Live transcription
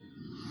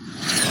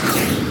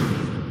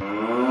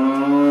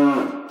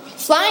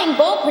Flying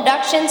Bull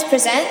Productions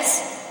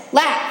presents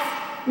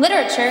Laugh,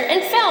 Literature,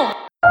 and Film.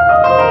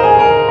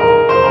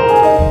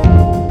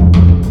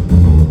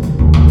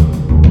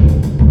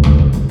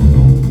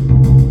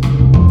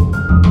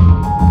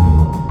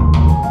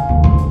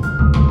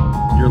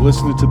 You're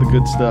listening to The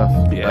Good Stuff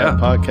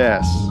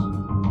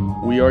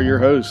podcast. We are your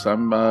hosts.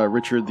 I'm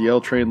Richard the L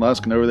Train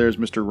Lusk, and over there is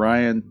Mr.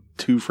 Ryan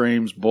Two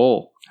Frames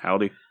Bull.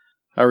 Howdy.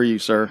 How are you,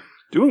 sir?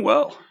 Doing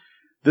well.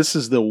 This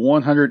is the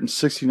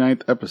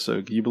 169th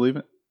episode. Can you believe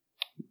it?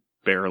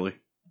 Barely.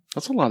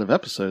 That's a lot of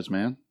episodes,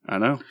 man. I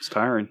know. It's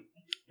tiring.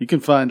 You can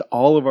find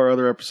all of our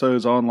other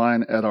episodes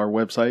online at our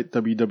website,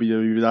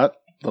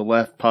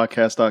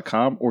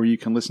 www.thelaughpodcast.com, or you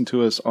can listen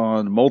to us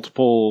on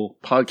multiple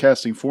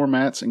podcasting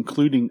formats,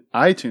 including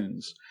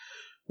iTunes,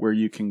 where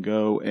you can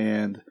go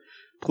and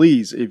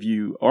please, if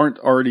you aren't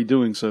already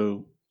doing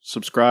so,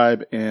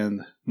 subscribe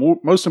and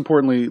most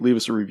importantly, leave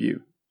us a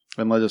review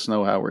and let us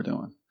know how we're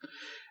doing.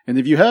 And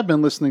if you have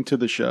been listening to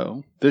the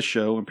show, this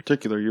show in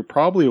particular, you're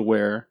probably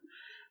aware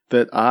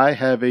that I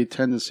have a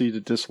tendency to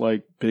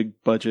dislike big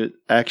budget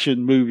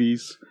action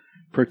movies,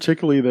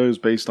 particularly those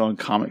based on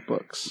comic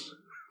books.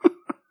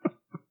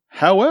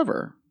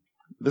 However,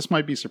 this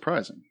might be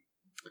surprising.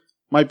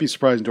 Might be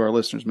surprising to our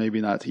listeners,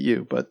 maybe not to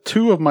you, but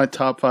 2 of my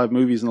top 5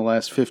 movies in the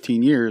last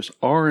 15 years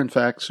are in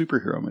fact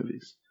superhero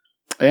movies.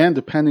 And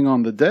depending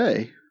on the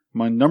day,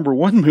 my number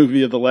 1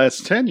 movie of the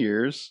last 10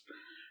 years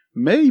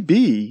may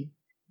be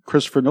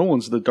Christopher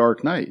Nolan's The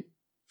Dark Knight,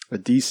 a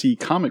DC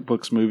comic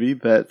books movie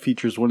that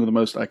features one of the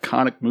most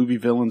iconic movie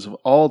villains of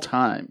all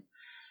time,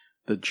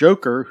 the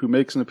Joker, who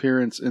makes an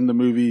appearance in the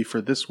movie for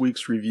this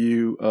week's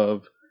review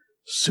of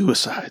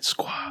Suicide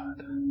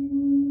Squad.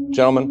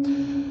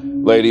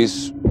 Gentlemen,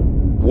 ladies,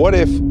 what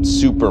if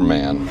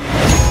Superman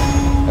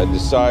had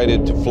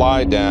decided to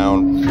fly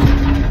down,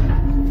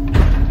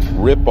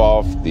 rip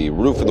off the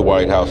roof of the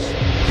White House,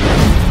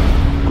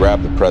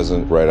 grab the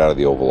president right out of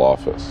the Oval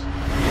Office?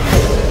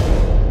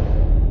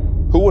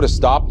 Who would have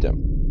stopped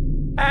him?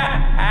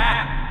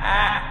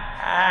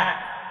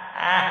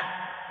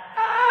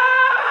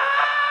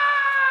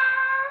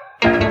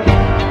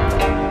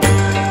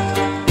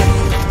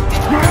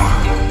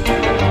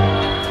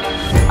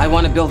 I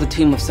want to build a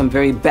team of some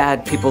very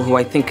bad people who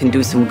I think can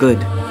do some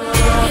good.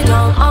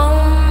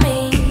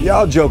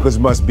 Y'all jokers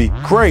must be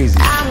crazy.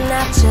 I'm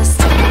not just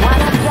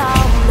one of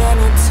y'all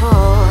many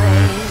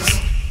toys.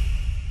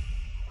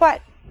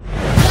 What?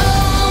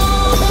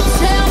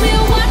 Tell me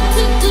what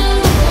to do.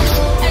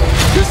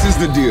 This is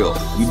the deal.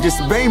 You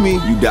disobey me,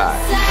 you die.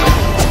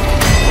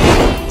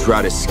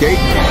 Try to escape,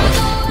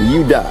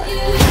 you die.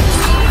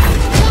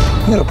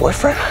 You got a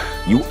boyfriend?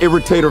 You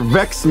irritate or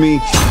vex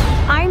me,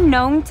 I'm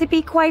known to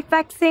be quite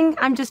vexing.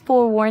 I'm just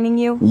forewarning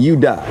you. you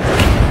die.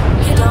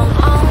 You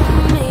don't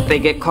own me. If they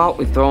get caught,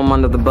 we throw them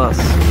under the bus.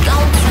 Don't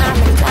tie me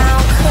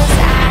down, 'cause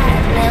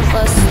I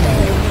never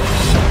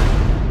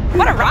stay.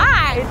 What a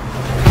ride!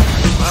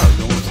 Wow,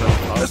 no one's that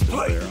positive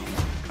there on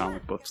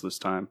comic books this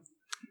time.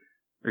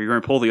 Are you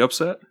going to pull the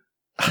upset?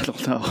 I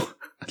don't know.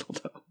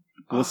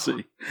 We'll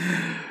see.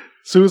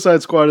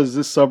 Suicide Squad is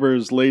this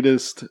summer's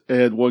latest,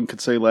 and one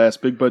could say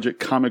last, big-budget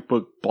comic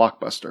book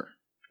blockbuster.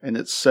 And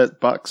it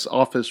set box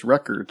office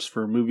records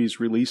for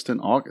movies released in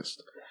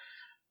August.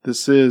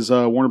 This is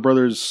Warner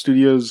Brothers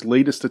Studios'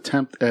 latest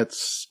attempt at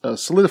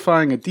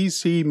solidifying a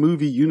DC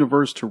movie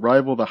universe to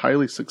rival the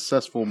highly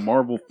successful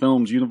Marvel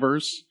Films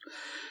universe.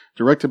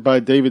 Directed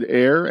by David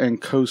Ayer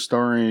and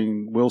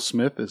co-starring Will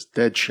Smith as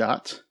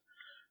Deadshot,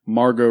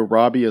 Margot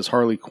Robbie as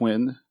Harley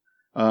Quinn.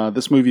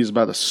 This movie is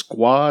about a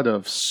squad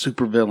of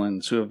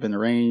supervillains who have been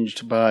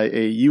arranged by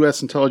a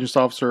U.S. intelligence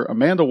officer,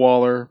 Amanda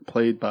Waller,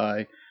 played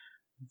by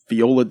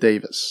Viola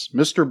Davis.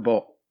 Mr.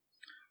 Bull,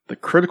 the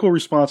critical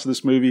response to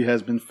this movie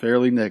has been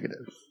fairly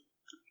negative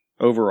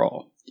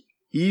overall.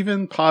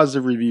 Even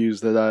positive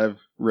reviews that I've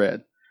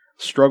read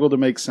struggle to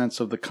make sense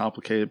of the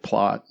complicated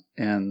plot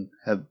and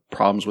have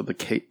problems with the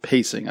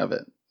pacing of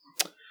it.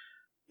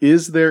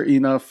 Is there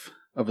enough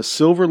of a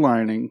silver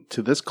lining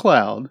to this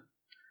cloud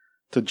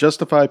to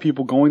justify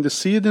people going to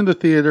see it in the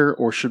theater,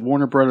 or should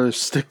Warner Brothers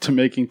stick to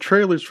making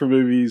trailers for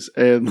movies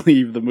and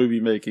leave the movie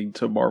making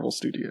to Marvel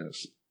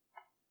Studios?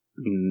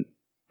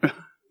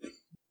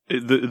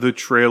 The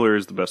trailer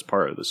is the best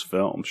part of this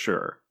film,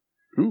 sure.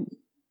 Ooh.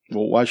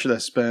 Well, why should I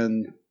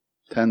spend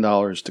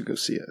 $10 to go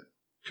see it?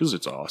 Because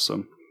it's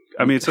awesome.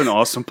 I mean, it's an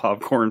awesome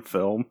popcorn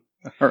film.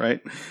 All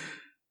right.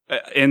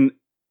 And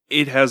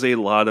it has a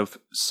lot of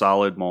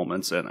solid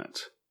moments in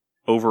it.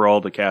 Overall,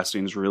 the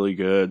casting is really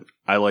good.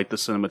 I like the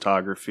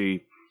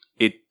cinematography.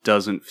 It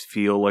doesn't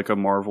feel like a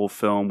Marvel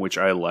film, which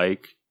I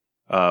like.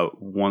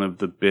 One of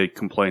the big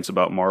complaints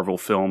about Marvel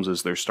films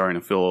is they're starting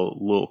to feel a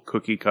little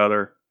cookie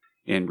cutter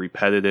and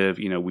repetitive.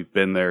 You know, we've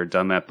been there,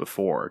 done that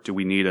before. Do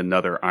we need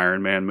another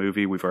Iron Man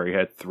movie? We've already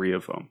had 3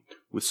 of them.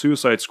 With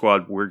Suicide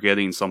Squad, we're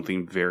getting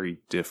something very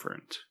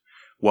different,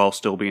 while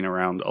still being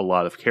around a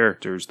lot of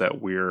characters that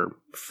we're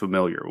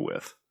familiar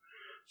with.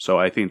 So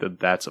I think that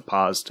that's a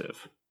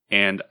positive.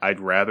 And I'd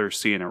rather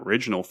see an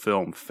original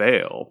film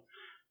fail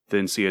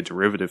than see a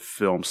derivative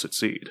film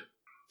succeed.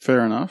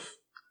 Fair enough.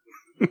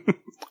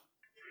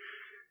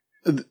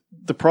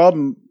 The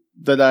problem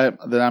that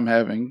I'm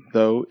having,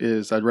 though,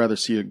 is I'd rather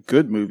see a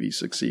good movie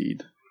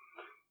succeed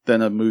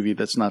than a movie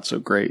that's not so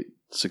great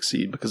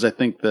succeed, because I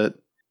think that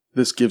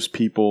this gives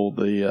people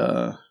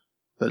that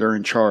are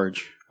in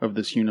charge of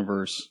this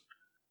universe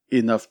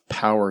enough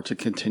power to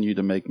continue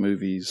to make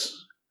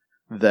movies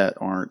that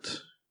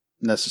aren't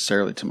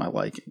necessarily to my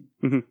liking.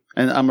 Mm-hmm.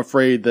 And I'm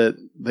afraid that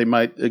they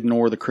might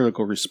ignore the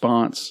critical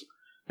response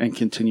and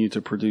continue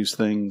to produce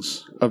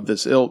things of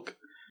this ilk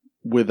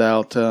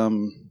without, I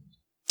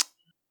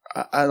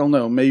don't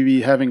know,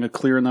 maybe having a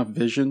clear enough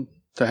vision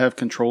to have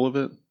control of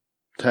it,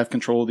 to have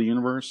control of the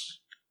universe.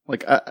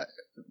 Like,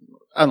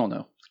 I don't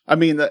know. I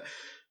mean,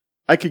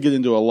 I could get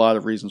into a lot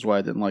of reasons why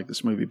I didn't like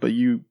this movie, but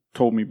you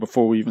told me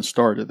before we even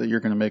started that you're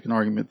going to make an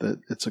argument that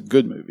it's a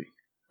good movie.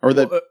 Or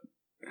that...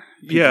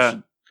 yeah.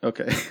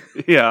 Okay.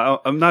 Yeah,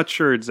 I'm not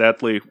sure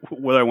exactly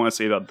what I want to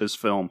say about this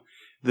film.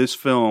 This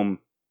film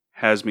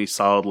has me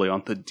solidly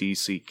on the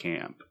DC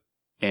camp.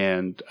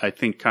 And I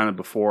think kind of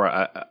before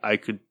I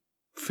could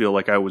feel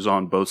like I was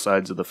on both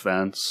sides of the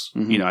fence.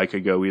 Mm-hmm. You know, I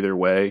could go either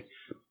way.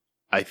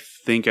 I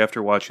think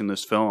after watching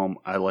this film,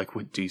 I like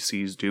what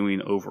DC's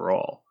doing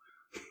overall.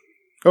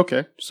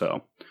 Okay.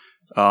 So,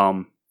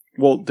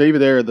 well,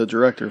 David Ayer, the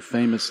director,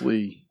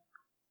 famously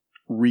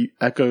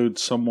re-echoed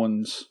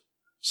someone's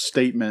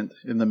statement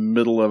in the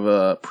middle of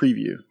a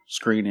preview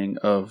screening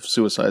of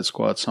Suicide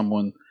Squad.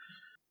 Someone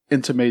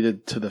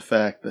intimated to the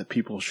fact that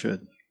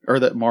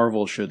that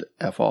Marvel should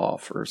F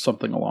off or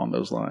something along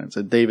those lines.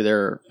 And David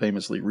Ayer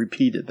famously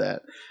repeated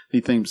that.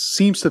 He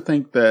seems to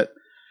think that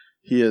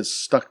he has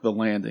stuck the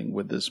landing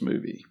with this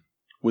movie,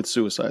 with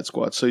Suicide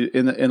Squad. So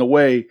in a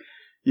way,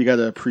 you got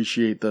to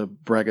appreciate the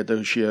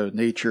braggadocio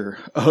nature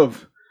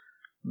of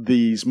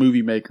these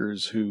movie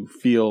makers who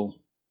feel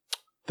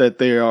that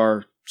they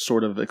are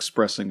sort of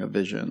expressing a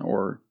vision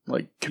or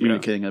like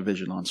communicating a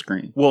vision on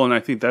screen. Well, and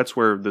I think that's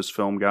where this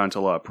film got into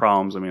a lot of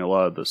problems. I mean, a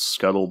lot of the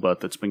scuttlebutt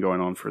that's been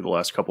going on for the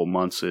last couple of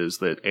months is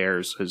that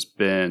Ayers has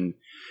been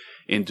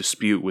in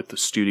dispute with the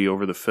studio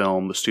over the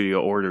film. The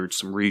studio ordered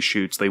some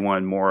reshoots. They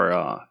wanted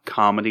more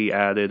comedy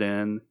added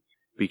in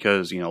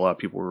because, you know, a lot of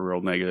people were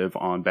real negative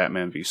on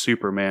Batman v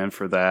Superman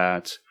for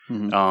that.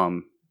 Mm-hmm.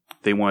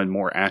 They wanted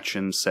more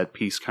action, set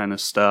piece kind of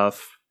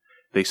stuff.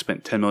 They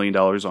spent $10 million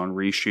on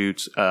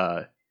reshoots.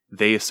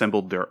 They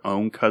assembled their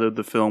own cut of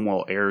the film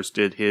while Ayers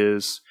did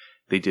his.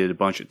 They did a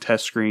bunch of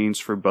test screens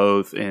for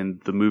both,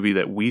 and the movie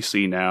that we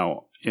see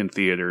now in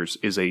theaters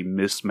is a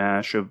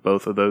mismatch of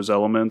both of those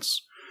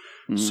elements.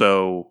 Mm-hmm.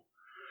 So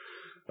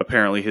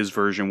apparently his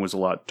version was a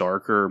lot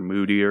darker,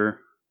 moodier.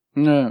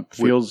 No, it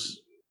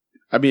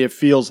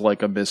feels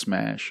like a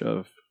mismatch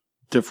of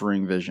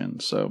differing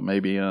visions. So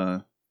maybe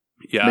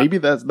maybe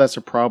that's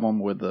a problem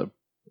with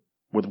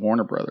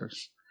Warner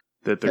Brothers.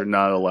 That they're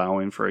not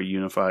allowing for a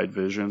unified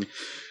vision.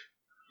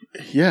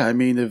 Yeah, I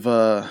mean,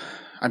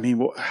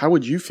 how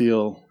would you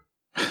feel?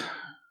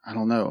 I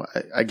don't know.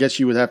 I guess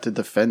you would have to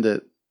defend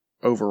it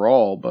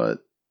overall, but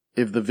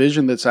if the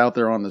vision that's out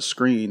there on the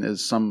screen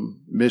is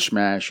some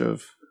mishmash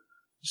of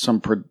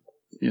some,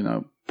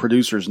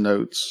 producer's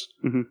notes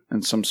mm-hmm.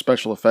 and some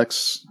special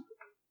effects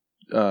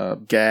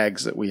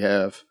gags that we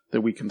have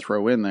that we can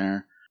throw in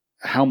there,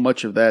 how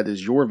much of that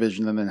is your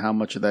vision, and then how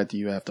much of that do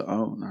you have to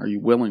own? Are you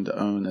willing to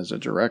own as a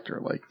director?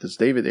 Like, does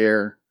David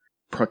Ayer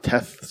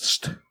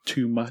protest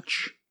too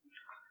much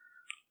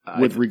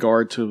with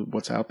regard to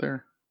what's out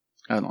there?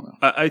 I don't know.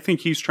 I think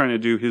he's trying to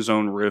do his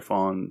own riff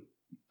on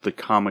the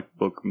comic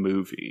book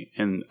movie,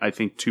 and I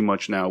think too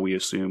much now we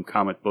assume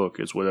comic book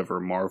is whatever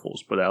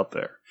Marvel's put out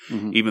there,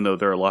 mm-hmm. even though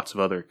there are lots of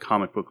other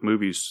comic book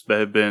movies that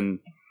have been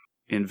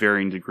in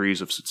varying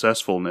degrees of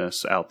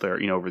successfulness out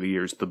there, over the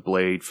years. The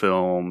Blade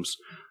films,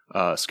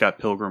 Scott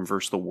Pilgrim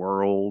vs. the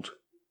World,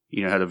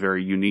 had a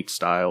very unique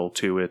style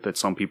to it that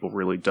some people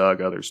really dug,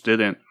 others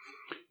didn't.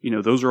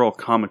 Those are all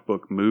comic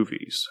book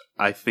movies.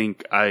 I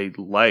think I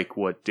like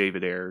what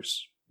David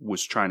Ayers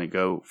was trying to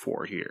go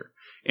for here.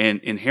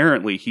 And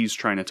inherently, he's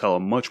trying to tell a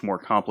much more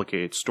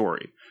complicated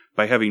story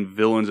by having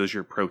villains as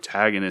your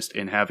protagonist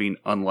and having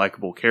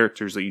unlikable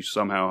characters that you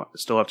somehow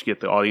still have to get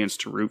the audience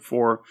to root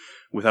for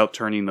without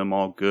turning them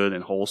all good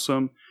and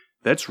wholesome.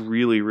 That's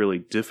really, really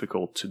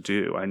difficult to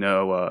do. I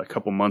know a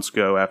couple months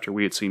ago, after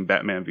we had seen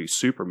Batman v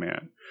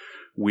Superman,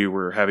 we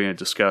were having a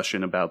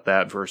discussion about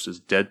that versus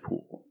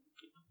Deadpool.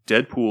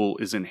 Deadpool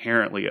is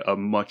inherently a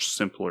much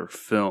simpler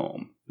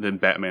film than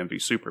Batman v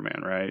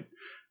Superman, right?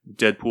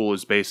 Deadpool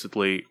is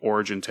basically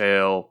origin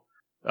tale,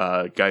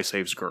 guy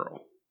saves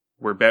girl.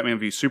 Where Batman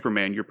v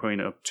Superman, you're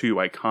putting up two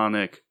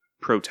iconic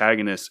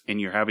protagonists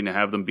and you're having to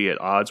have them be at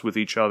odds with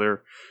each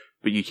other,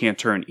 but you can't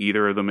turn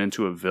either of them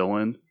into a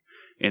villain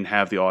and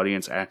have the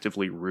audience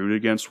actively root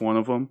against one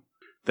of them.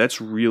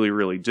 That's really,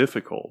 really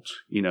difficult.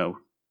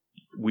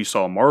 We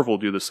saw Marvel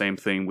do the same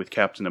thing with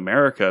Captain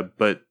America,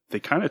 but they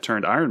kind of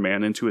turned Iron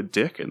Man into a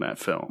dick in that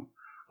film.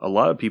 A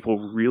lot of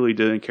people really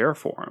didn't care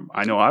for him.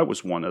 I know I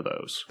was one of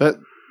those.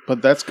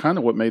 But that's kind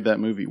of what made that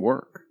movie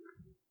work.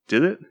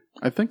 Did it?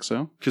 I think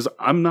so. Because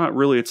I'm not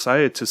really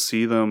excited to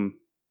see them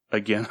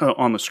again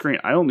on the screen.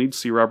 I don't need to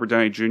see Robert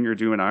Downey Jr.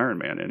 doing Iron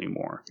Man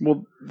anymore.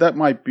 Well, that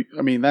might be.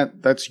 I mean,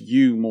 that's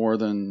you more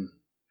than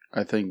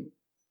I think.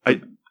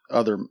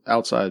 Other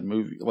outside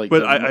movie, like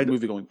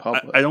movie going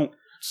public. I don't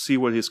see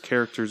what his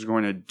character is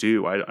going to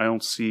do. I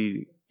don't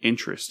see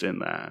interest in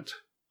that.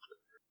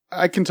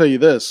 I can tell you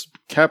this: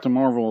 Captain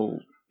Marvel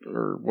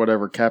or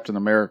whatever, Captain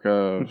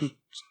America,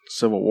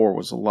 Civil War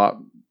was a lot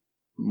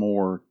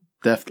more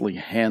deftly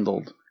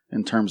handled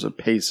in terms of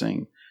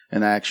pacing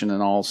and action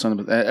and all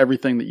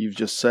everything that you've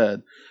just said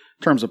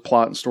in terms of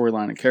plot and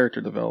storyline and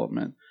character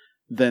development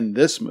than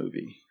this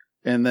movie.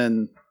 And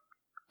then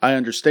I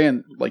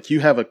understand, like, you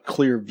have a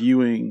clear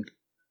viewing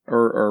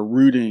or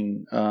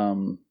rooting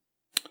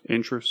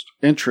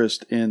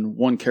interest in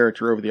one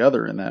character over the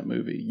other in that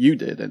movie. You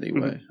did, anyway.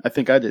 Mm-hmm. I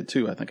think I did,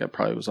 too. I think I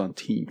probably was on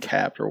Team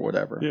Cap or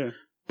whatever. Yeah.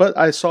 But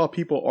I saw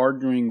people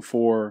arguing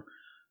for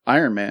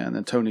Iron Man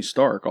and Tony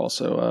Stark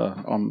also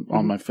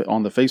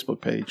on the Facebook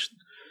page.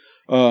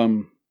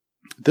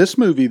 This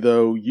movie,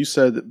 though, you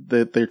said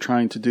that they're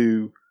trying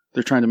to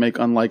make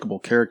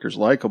unlikable characters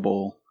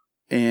likable,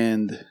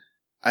 and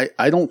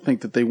I don't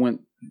think that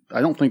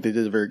I don't think they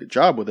did a very good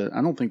job with it.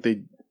 I don't think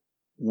they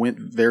went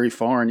very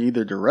far in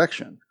either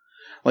direction.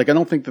 Like, I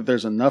don't think that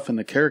there's enough in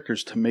the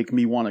characters to make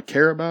me want to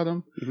care about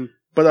them,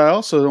 but I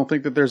also don't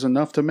think that there's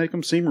enough to make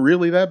them seem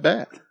really that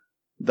bad.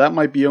 That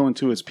might be owing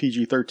to its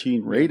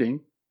PG-13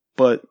 rating,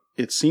 but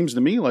it seems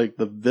to me like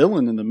the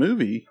villain in the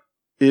movie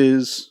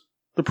is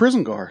the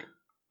prison guard.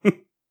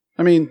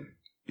 I mean,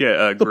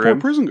 the poor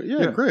prison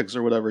guard. Griggs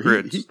or whatever.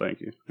 Griggs,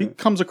 thank you. He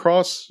comes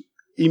across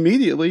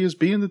immediately as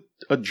being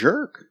a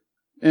jerk.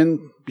 And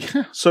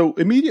so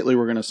immediately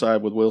we're going to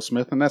side with Will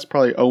Smith, and that's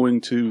probably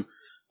owing to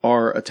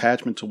our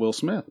attachment to Will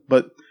Smith.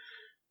 But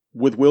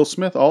with Will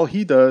Smith, all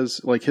he does,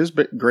 like his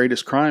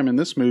greatest crime in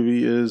this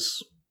movie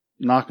is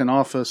knocking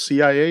off a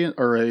CIA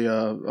or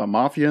a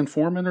mafia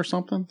informant or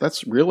something.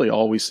 That's really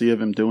all we see of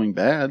him doing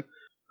bad.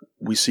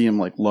 We see him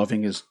like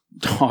loving his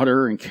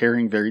daughter and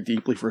caring very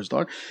deeply for his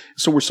daughter.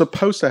 So we're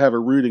supposed to have a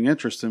rooting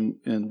interest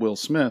in Will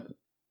Smith.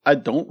 I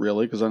don't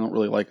really, because I don't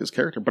really like his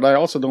character, but I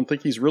also don't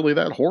think he's really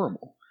that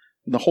horrible.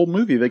 The whole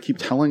movie, they keep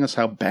telling us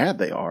how bad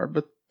they are,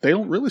 but they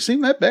don't really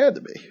seem that bad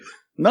to me.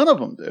 None of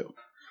them do.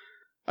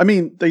 I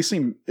mean, they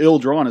seem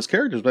ill-drawn as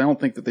characters, but I don't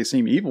think that they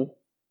seem evil.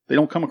 They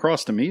don't come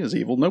across to me as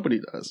evil.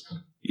 Nobody does.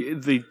 Yeah,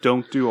 they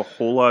don't do a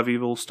whole lot of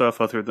evil stuff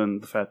other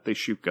than the fact they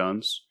shoot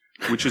guns,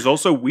 which is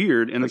also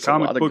weird in the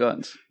comic book. A lot of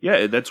guns.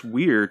 Yeah, that's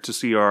weird to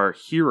see our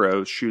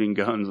heroes shooting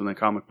guns in a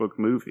comic book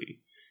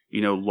movie.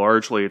 You know,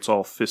 largely it's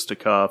all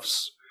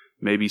fisticuffs,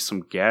 maybe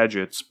some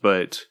gadgets,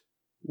 but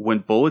when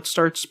bullets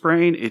start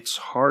spraying, it's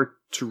hard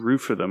to root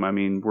for them. I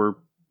mean, we're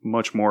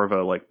much more of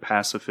a like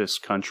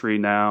pacifist country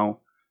now.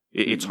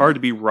 It's hard to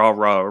be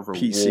rah-rah over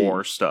PC.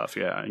 War stuff,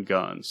 and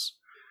guns.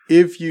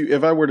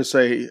 If I were to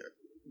say,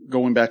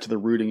 going back to the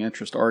rooting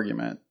interest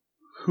argument,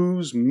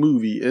 whose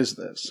movie is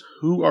this?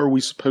 Who are we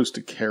supposed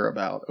to care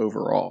about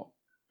overall?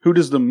 Who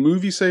does the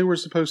movie say we're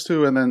supposed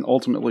to, and then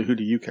ultimately who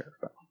do you care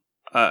about?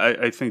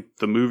 I think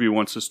the movie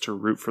wants us to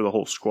root for the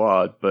whole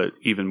squad, but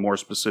even more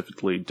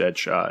specifically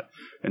Deadshot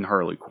and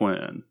Harley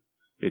Quinn.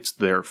 It's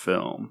their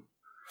film.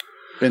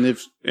 And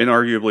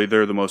arguably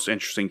they're the most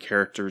interesting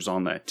characters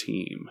on that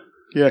team.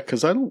 Yeah,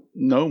 because I don't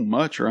know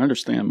much or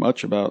understand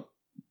much about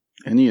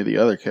any of the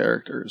other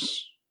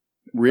characters.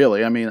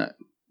 Really, I mean...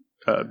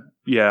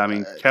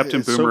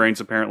 Captain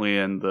Boomerang's apparently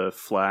in the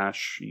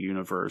Flash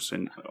universe,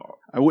 and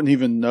I wouldn't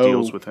even know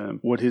deals with him.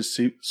 What his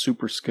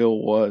super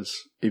skill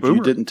was if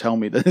you didn't tell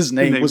me that his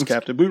name was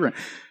Captain Boomerang.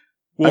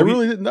 Well, I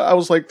really didn't know. I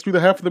was like, through the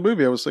half of the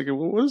movie, I was thinking,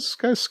 well, what is this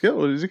guy's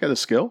skill? Has he got a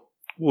skill?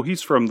 Well,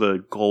 he's from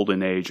the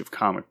golden age of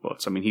comic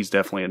books. I mean, he's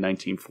definitely a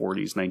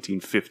 1940s,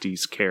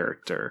 1950s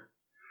character,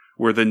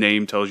 where the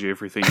name tells you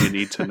everything you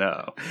need to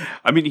know.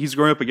 I mean, he's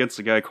going up against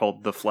a guy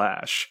called The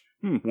Flash.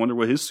 Wonder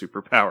what his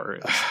superpower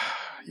is.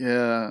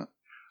 Yeah,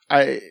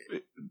 I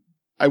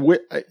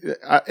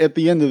at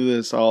the end of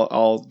this,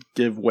 I'll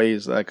give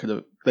ways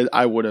that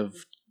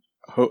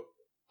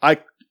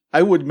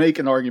I would make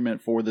an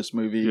argument for this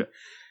movie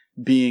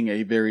being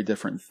a very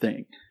different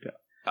thing. Yeah,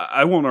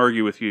 I won't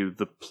argue with you.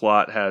 The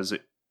plot has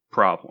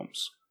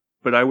problems,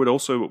 but I would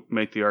also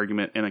make the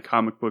argument in a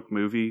comic book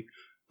movie,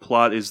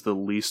 plot is the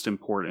least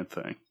important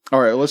thing. All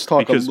right, let's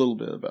talk a little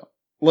bit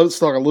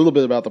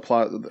about the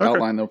plot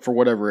outline, though, for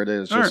whatever it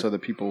is, just so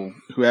that people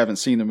who haven't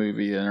seen the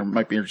movie and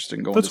might be interested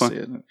in going to see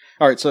it.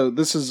 All right, so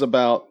this is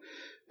about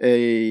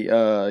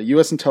a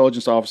U.S.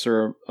 intelligence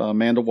officer,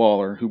 Amanda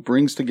Waller, who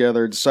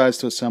decides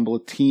to assemble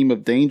a team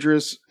of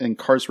dangerous,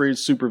 incarcerated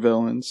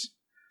supervillains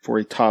for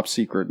a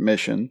top-secret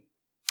mission.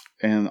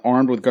 And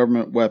armed with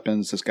government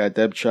weapons, this guy,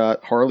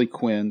 Deadshot, Harley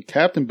Quinn,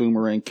 Captain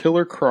Boomerang,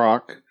 Killer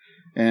Croc,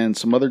 and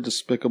some other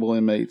despicable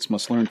inmates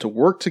must learn to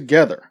work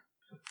together.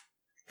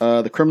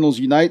 The criminals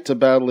unite to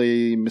battle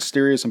a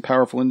mysterious and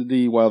powerful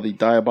entity while the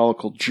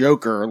diabolical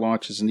Joker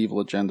launches an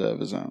evil agenda of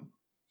his own.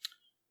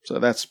 So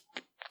that's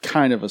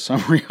kind of a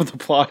summary of the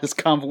plot, as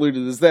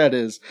convoluted as that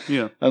is.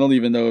 Yeah. I don't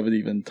even know if it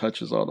even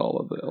touches on all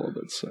of the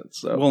elements.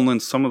 Well, and then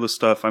some of the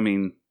stuff, I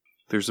mean,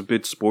 there's a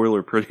big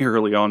spoiler pretty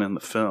early on in the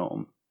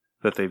film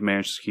that they've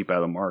managed to keep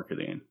out of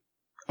marketing.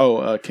 Oh,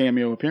 a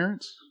cameo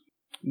appearance?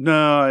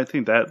 No, I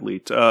think that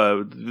leaked.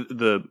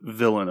 The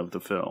villain of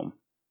the film,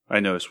 I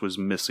noticed, was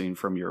missing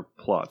from your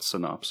plot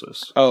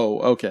synopsis. Oh,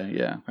 okay,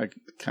 yeah. I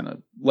kind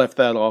of left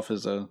that off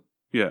as a...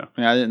 Yeah.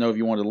 I mean, I didn't know if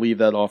you wanted to leave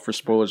that off for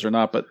spoilers or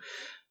not, but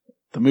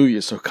the movie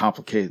is so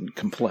complicated and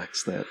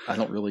complex that I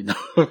don't really know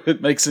if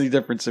it makes any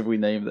difference if we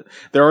name it.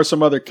 There are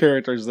some other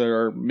characters that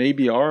are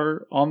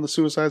on the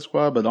Suicide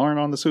Squad, but aren't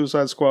on the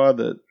Suicide Squad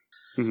that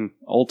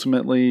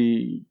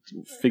ultimately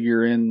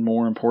figure in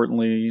more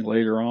importantly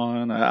later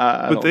on.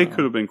 But they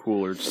could have been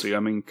cooler to see. I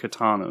mean,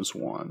 Katana's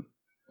one.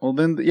 Well,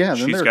 then, yeah.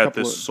 Then she's got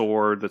this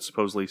sword that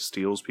supposedly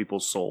steals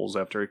people's souls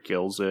after it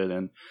kills it.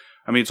 And,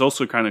 I mean, it's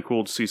also kind of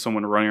cool to see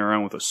someone running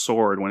around with a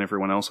sword when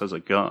everyone else has a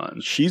gun.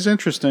 She's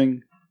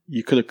interesting.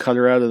 You could have cut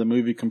her out of the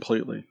movie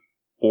completely.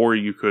 Or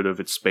you could have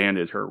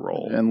expanded her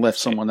role. And left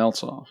someone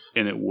else off.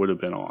 And it would have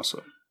been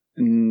awesome.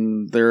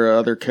 And there are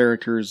other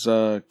characters,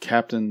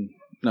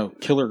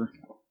 Killer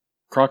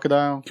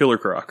Crocodile. Killer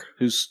Croc.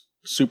 Whose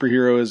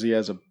superhero is he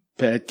has a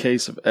bad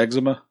case of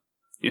eczema.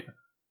 Yeah.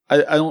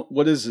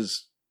 What is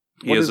his...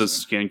 He has a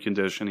skin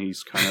condition.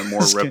 He's kind of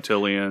more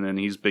reptilian, and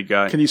he's a big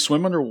guy. Can he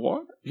swim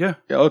underwater? Yeah.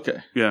 Yeah, okay.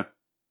 Yeah.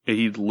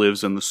 He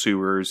lives in the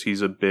sewers.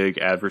 He's a big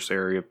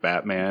adversary of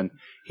Batman.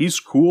 He's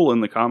cool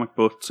in the comic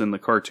books and the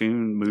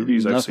cartoon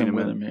movies I've seen him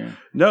in.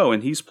 No,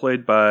 and he's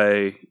played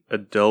by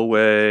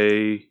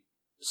Adelway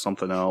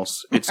something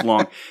else. It's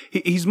long.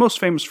 He's most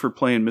famous for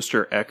playing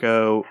Mr.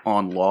 Echo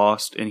on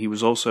Lost, and he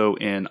was also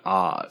in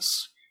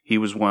Oz. He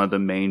was one of the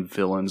main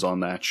villains on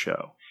that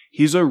show.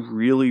 He's a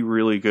really,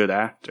 really good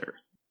actor.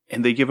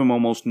 And they give him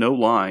almost no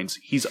lines.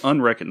 He's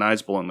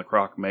unrecognizable in the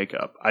Croc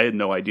makeup. I had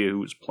no idea who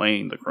was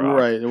playing the Croc.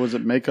 Right. Was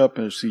it makeup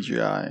or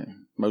CGI?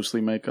 Mostly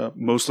makeup?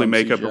 Mostly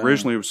makeup. CGI.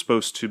 Originally it was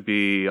supposed to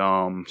be...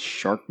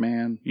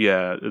 Sharkman?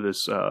 Yeah,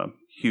 this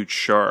huge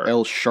shark.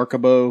 El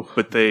Sharkabo.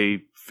 But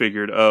they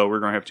figured,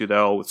 we're going to have to do that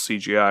all with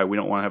CGI. We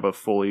don't want to have a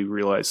fully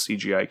realized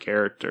CGI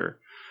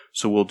character.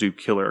 So we'll do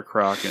Killer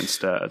Croc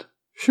instead.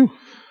 Phew.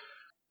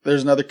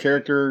 There's another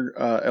character,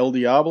 El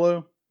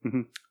Diablo.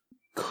 Mm-hmm.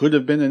 Could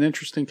have been an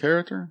interesting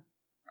character.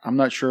 I'm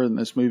not sure in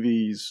this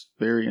movie he's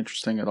very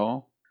interesting at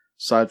all,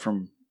 aside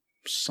from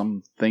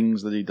some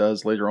things that he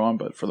does later on.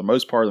 But for the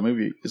most part of the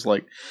movie, is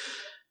like,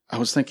 I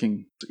was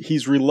thinking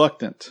he's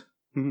reluctant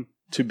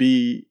to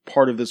be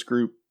part of this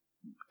group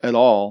at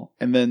all.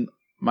 And then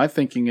my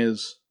thinking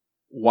is,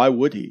 why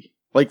would he?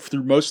 Like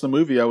through most of the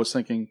movie, I was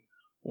thinking,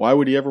 why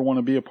would he ever want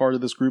to be a part of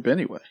this group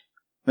anyway?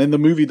 And the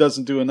movie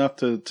doesn't do enough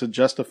to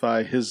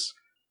justify his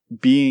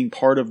being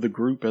part of the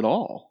group at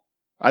all.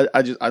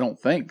 I don't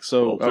think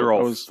so. Well, they're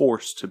all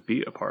forced to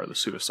be a part of the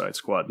Suicide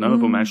Squad. None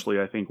of them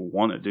actually, I think,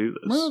 want to do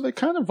this. Well, they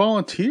kind of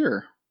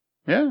volunteer.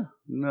 Yeah.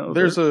 No,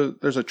 there's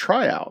a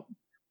tryout.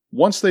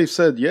 Once they've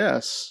said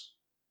yes,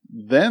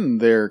 then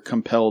they're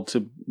compelled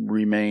to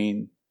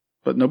remain.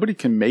 But nobody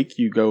can make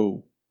you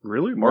go.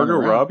 Really? Margot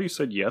Robbie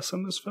said yes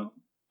in this film?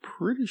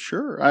 Pretty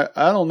sure.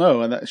 I don't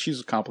know. And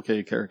she's a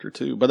complicated character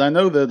too. But I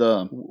know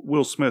that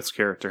Will Smith's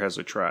character has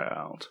a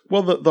tryout.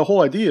 Well, the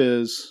whole idea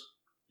is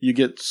you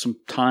get some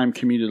time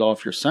commuted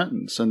off your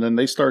sentence, and then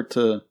they start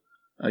to,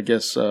 I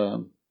guess,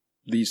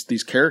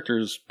 these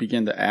characters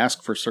begin to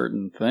ask for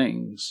certain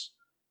things,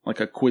 like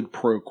a quid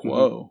pro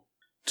quo,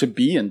 to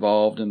be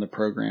involved in the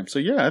program. So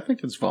yeah, I think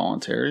it's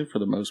voluntary for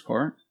the most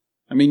part.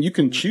 I mean, you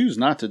can choose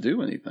not to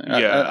do anything.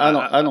 Yeah,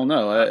 I don't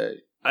know.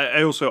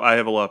 I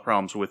have a lot of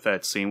problems with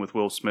that scene with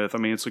Will Smith. I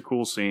mean, it's a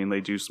cool scene.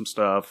 They do some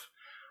stuff.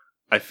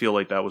 I feel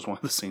like that was one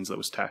of the scenes that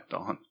was tacked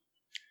on.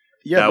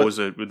 Yeah,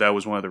 that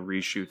was one of the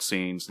reshoot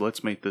scenes.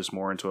 Let's make this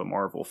more into a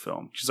Marvel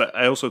film. Because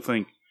I also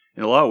think,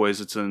 in a lot of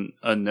ways, it's an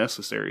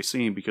unnecessary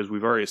scene because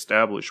we've already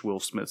established Will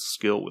Smith's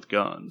skill with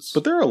guns.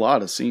 But there are a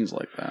lot of scenes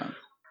like that.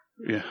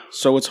 Yeah.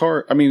 So it's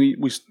hard. I mean,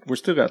 we're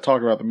still got to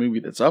talk about the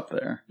movie that's up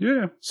there.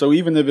 Yeah. So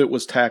even if it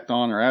was tacked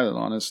on or added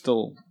on, it's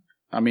still,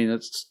 I mean,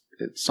 it's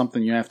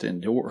something you have to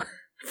endure.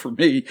 For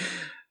me,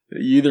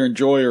 you either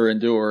enjoy or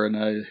endure,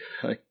 and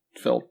I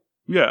felt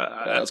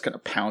I was kind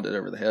of pounded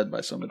over the head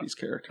by some of these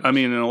characters. I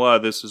mean, and a lot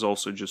of this is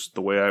also just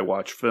the way I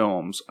watch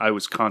films. I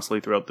was constantly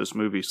throughout this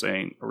movie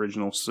saying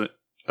original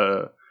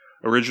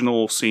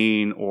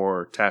scene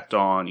or tacked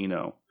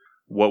on,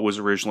 what was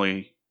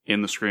originally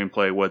in the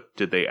screenplay, what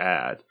did they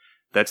add?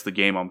 That's the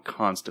game I'm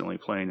constantly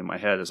playing in my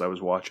head as I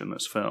was watching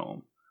this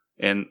film.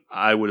 And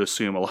I would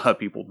assume a lot of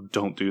people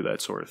don't do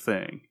that sort of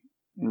thing.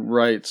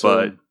 Right.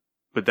 So.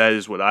 But that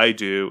is what I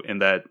do,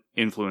 and that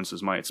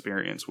influences my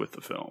experience with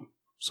the film.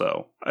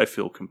 So I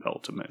feel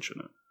compelled to mention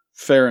it.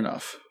 Fair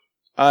enough.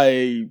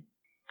 I'm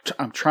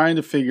trying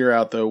to figure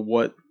out, though,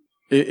 what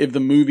if the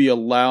movie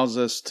allows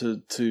us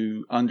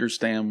to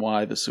understand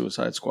why the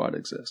Suicide Squad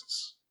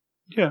exists.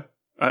 Yeah.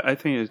 I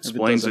think it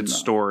explains its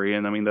story,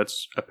 and I mean,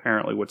 that's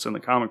apparently what's in the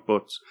comic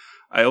books.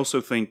 I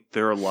also think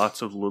there are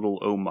lots of little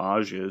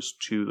homages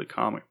to the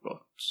comic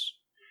books.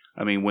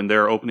 I mean, when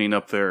they're opening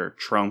up their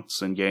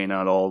trunks and getting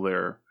out all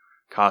their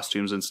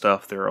costumes and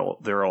stuff, there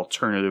are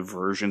alternative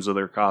versions of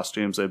their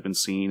costumes that have been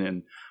seen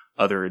in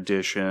other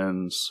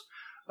additions,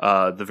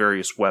 the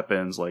various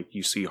weapons, like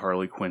you see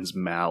Harley Quinn's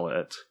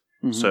mallet.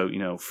 Mm-hmm.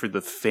 So, for the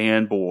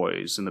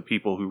fanboys and the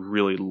people who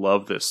really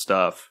love this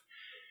stuff,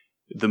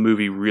 the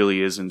movie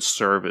really is in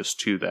service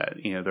to that.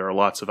 There are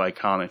lots of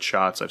iconic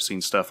shots. I've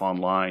seen stuff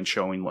online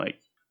showing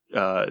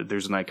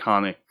there's an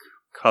iconic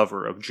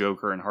cover of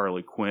Joker and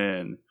Harley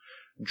Quinn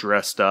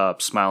dressed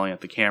up, smiling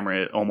at the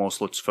camera. It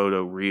almost looks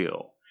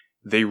photoreal.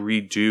 They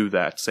redo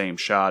that same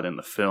shot in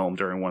the film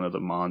during one of the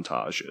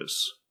montages.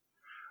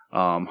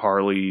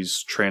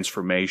 Harley's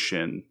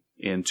transformation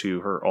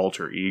into her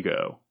alter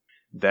ego,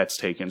 that's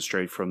taken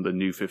straight from the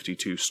New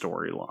 52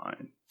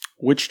 storyline.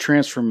 Which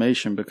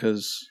transformation?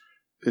 Because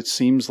it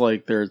seems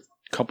like there are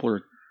a couple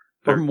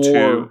or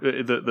more.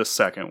 The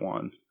second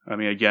one. I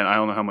mean, again, I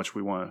don't know how much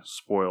we want to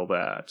spoil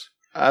that.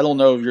 I don't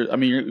know if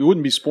you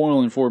wouldn't be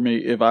spoiling for me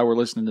if I were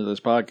listening to this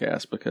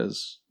podcast,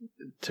 because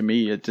to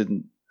me it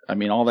didn't. I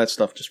mean, all that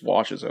stuff just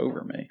washes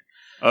over me.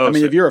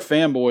 If you're a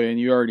fanboy and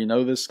you already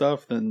know this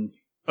stuff, then...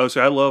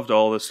 So I loved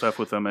all this stuff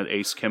with them at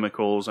Ace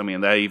Chemicals. I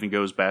mean, that even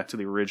goes back to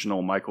the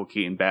original Michael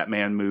Keaton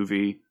Batman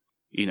movie,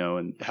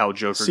 and how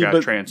Joker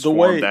got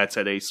transformed. That's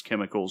at Ace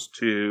Chemicals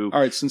too. All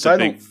right, since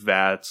big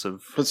vats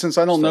of... But since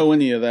I don't know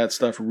any of that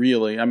stuff,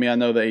 really, I mean, I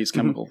know the Ace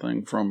Chemical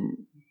thing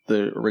from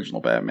the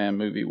original Batman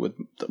movie with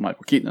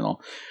Michael Keaton and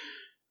all.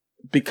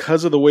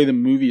 Because of the way the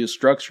movie is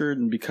structured,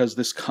 and because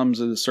this comes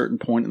at a certain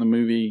point in the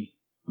movie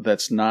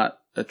that's not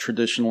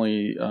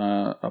traditionally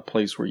a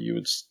place where you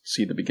would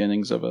see the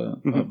beginnings of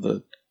of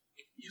the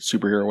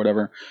superhero or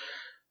whatever,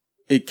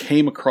 it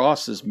came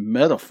across as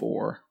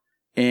metaphor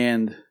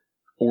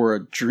or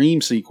a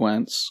dream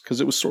sequence, because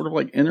it was sort of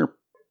like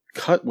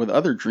intercut with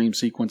other dream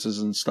sequences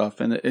and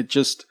stuff, and it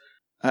just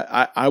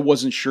I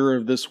wasn't sure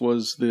if this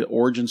was the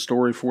origin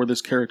story for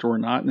this character or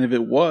not, and if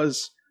it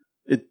was,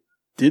 it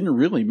didn't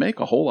really make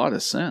a whole lot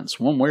of sense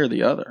one way or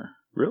the other.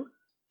 Really?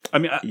 I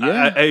mean,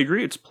 I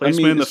agree. Its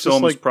placement in the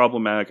film is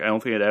problematic. I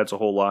don't think it adds a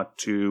whole lot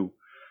to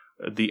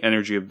the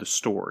energy of the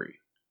story.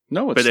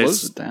 No, it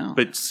slows it down.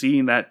 But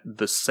seeing that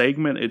the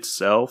segment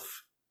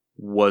itself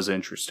was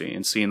interesting,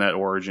 and seeing that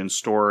origin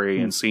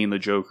story, and seeing the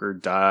Joker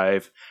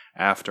dive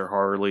after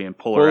Harley and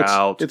pull her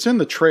out. It's in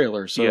the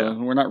trailer, so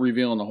we're not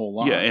revealing a whole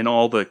lot. Yeah, and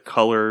all the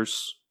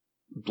colors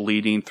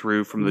bleeding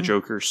through from the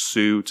Joker's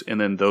suit, and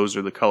then those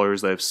are the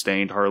colors that have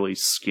stained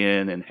Harley's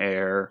skin and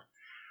hair.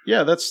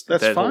 Yeah, that's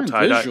fine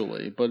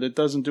visually, but it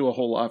doesn't do a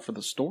whole lot for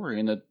the story,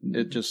 and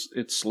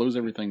it slows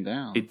everything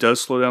down. It does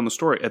slow down the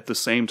story. At the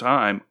same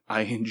time,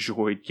 I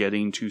enjoyed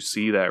getting to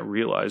see that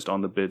realized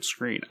on the big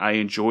screen. I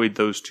enjoyed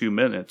those 2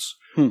 minutes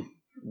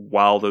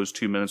while those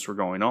 2 minutes were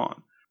going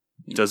on.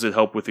 Does it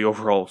help with the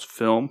overall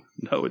film?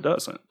 No, it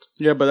doesn't.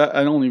 Yeah, but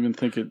I don't even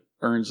think it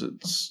earns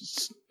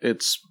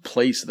its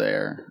place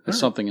there as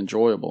something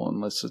enjoyable,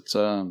 unless it's.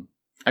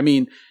 I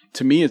mean,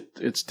 to me,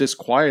 it's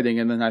disquieting,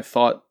 and then I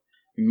thought,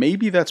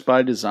 maybe that's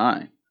by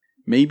design.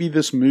 Maybe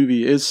this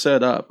movie is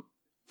set up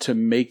to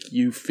make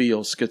you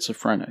feel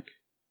schizophrenic.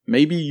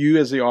 Maybe you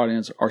as the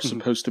audience are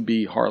supposed to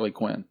be Harley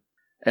Quinn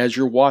as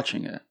you're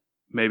watching it.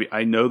 Maybe.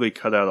 I know they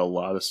cut out a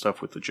lot of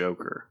stuff with the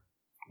Joker.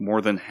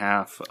 More than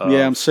half of...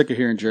 Yeah, I'm sick of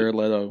hearing Jared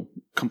Leto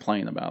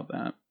complain about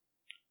that.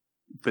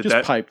 But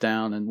just pipe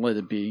down and let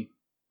it be.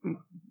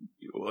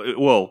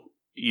 Well,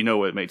 you know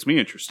what makes me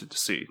interested to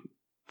see?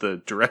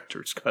 The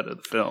director's cut of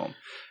the film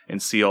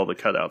and see all the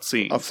cutout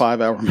scenes. A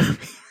 5-hour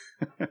movie.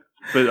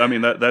 But I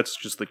mean, that's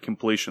just the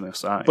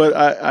completionist eye. But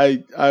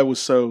I was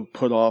so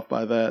put off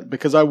by that,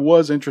 because I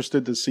was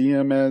interested to see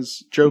him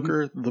as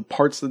Joker. The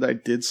parts that I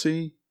did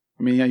see,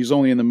 I mean, he was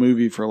only in the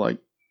movie for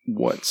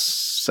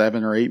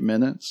 7 or 8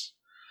 minutes.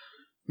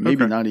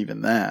 Maybe not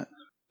even that.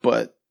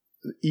 But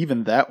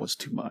even that was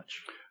too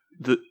much.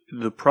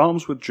 The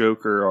problems with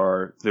Joker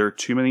are there are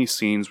too many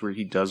scenes where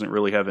he doesn't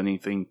really have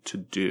anything to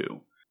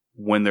do.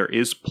 When there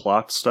is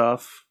plot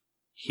stuff,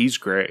 he's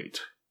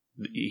great.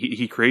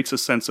 He creates a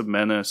sense of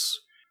menace.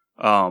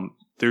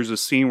 There's a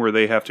scene where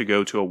they have to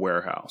go to a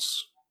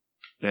warehouse,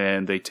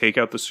 and they take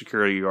out the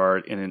security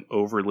guard in an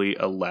overly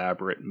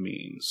elaborate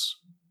means,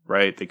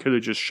 right? They could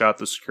have just shot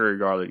the security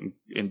guard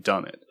and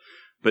done it.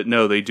 But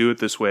no, they do it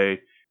this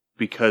way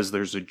because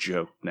there's a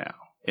joke now,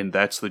 and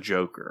that's the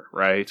Joker,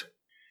 right?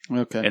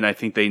 Okay. And I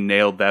think they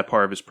nailed that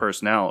part of his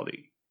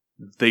personality.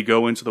 They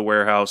go into the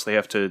warehouse, they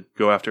have to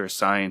go after a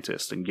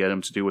scientist and get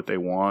him to do what they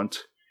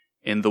want,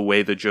 and the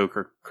way the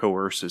Joker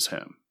coerces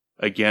him,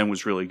 again,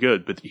 was really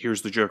good, but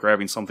here's the Joker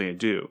having something to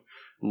do.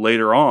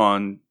 Later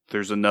on,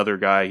 there's another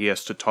guy he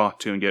has to talk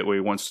to and get what he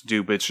wants to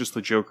do, but it's just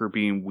the Joker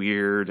being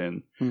weird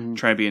and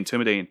trying to be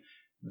intimidating.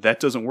 That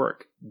doesn't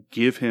work.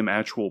 Give him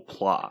actual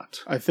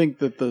plot. I think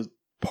that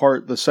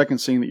the second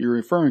scene that you're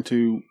referring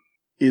to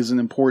is an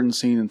important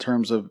scene in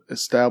terms of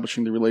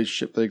establishing the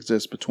relationship that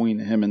exists between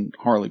him and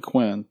Harley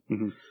Quinn.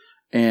 Mm-hmm.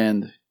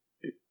 And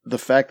the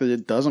fact that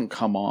it doesn't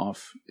come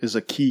off is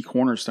a key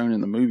cornerstone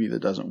in the movie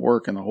that doesn't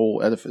work, and the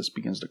whole edifice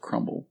begins to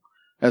crumble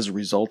as a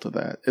result of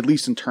that, at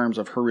least in terms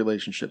of her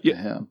relationship to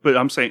him. But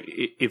I'm saying,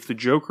 if the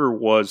Joker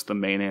was the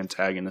main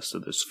antagonist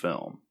of this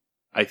film,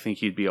 I think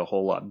he'd be a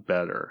whole lot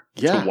better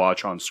Yeah. to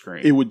watch on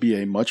screen. It would be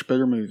a much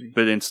better movie.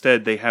 But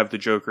instead, they have the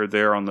Joker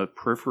there on the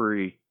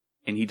periphery,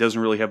 and he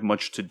doesn't really have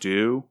much to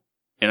do.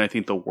 And I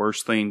think the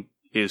worst thing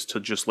is to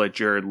just let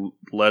Jared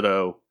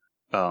Leto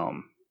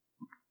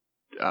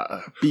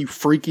Be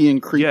freaky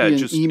and creepy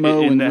and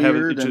emo and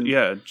weird.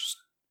 Just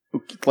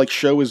like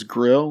show his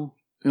grill.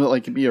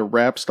 Like be a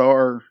rap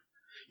star.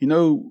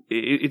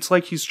 It's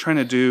like he's trying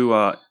to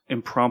do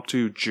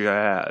impromptu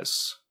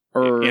jazz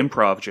or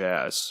improv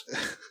jazz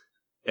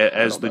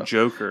as the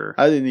Joker.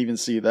 I didn't even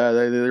see that.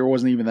 There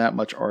wasn't even that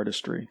much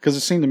artistry because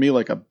it seemed to me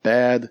like a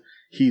bad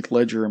Heath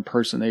Ledger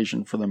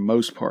impersonation for the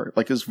most part,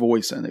 like his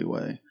voice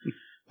anyway.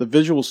 The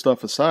visual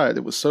stuff aside,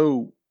 it was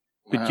so.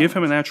 But give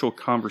him an actual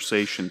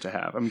conversation to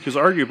have. I mean, because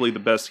arguably the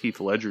best Heath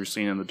Ledger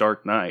scene in The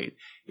Dark Knight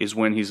is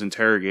when he's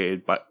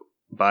interrogated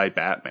by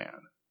Batman.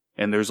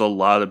 And there's a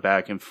lot of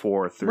back and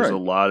forth. There's a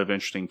lot of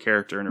interesting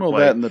character interplay.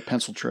 Well, that and the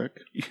pencil trick.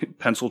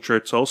 Pencil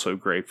trick's also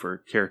great for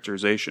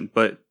characterization.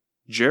 But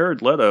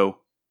Jared Leto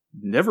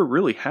never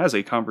really has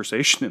a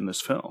conversation in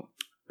this film.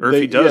 Or if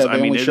he does,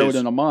 they only show it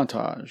in a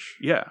montage.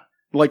 Yeah.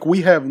 Like,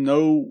 we have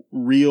no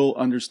real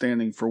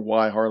understanding for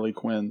why Harley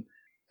Quinn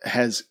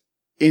has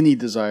any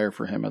desire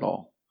for him at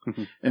all.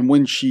 Mm-hmm. And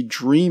when she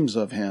dreams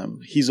of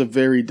him, he's a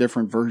very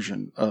different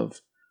version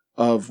of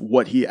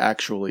what he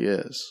actually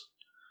is.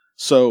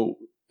 So,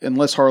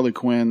 unless Harley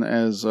Quinn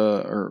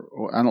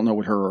or I don't know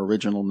what her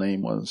original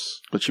name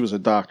was, but she was a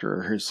doctor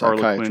or her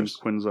psychiatrist.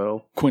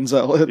 Quinzel.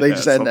 Quinzel. They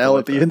just had an L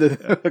at the end of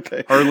it.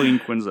 Okay. Harleen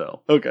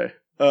Quinzel. Okay.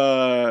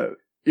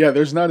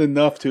 There's not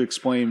enough to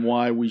explain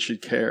why we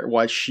should care,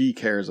 why she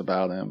cares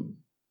about him,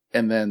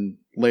 and then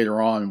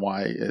later on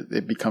why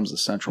it becomes the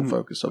central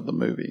focus of the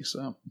movie.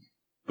 So,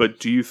 but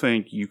do you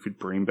think you could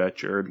bring back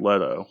Jared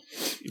Leto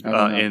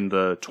in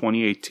the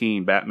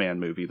 2018 Batman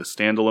movie, the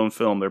standalone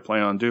film they're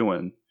planning on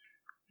doing?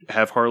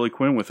 Have Harley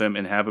Quinn with him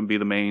and have him be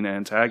the main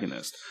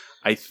antagonist.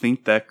 I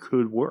think that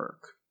could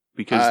work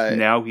because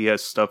now he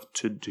has stuff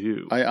to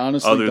do. I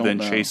honestly other don't than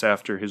know. chase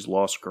after his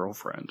lost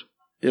girlfriend.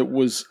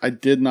 I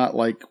did not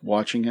like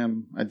watching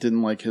him. I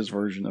didn't like his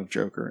version of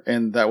Joker.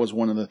 And that was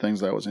one of the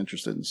things I was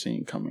interested in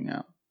seeing coming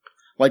out.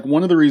 Like,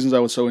 one of the reasons I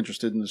was so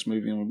interested in this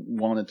movie and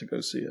wanted to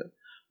go see it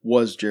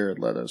was Jared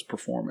Leto's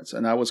performance.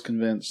 And I was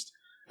convinced,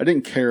 I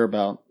didn't care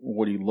about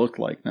what he looked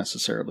like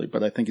necessarily,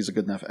 but I think he's a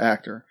good enough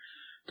actor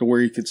to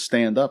where he could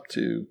stand up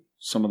to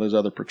some of those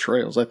other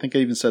portrayals. I think I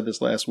even said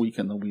this last week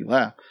in the We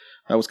Laugh.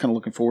 I was kind of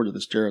looking forward to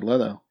this Jared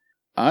Leto.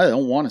 I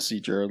don't want to see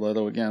Jared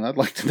Leto again. I'd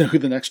like to know who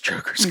the next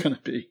Joker's going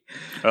to be.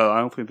 I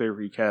don't think they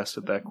recast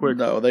it that quick.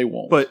 No, they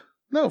won't. But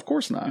no, of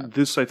course not.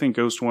 This, I think,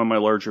 goes to one of my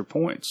larger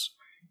points.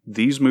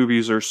 These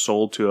movies are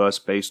sold to us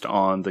based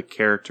on the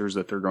characters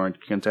that they're going to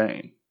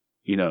contain.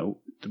 You know,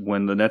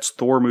 when the next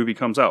Thor movie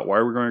comes out, why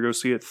are we going to go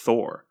see it?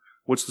 Thor.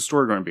 What's the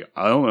story going to be?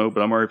 I don't know,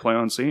 but I'm already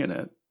planning on seeing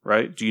it.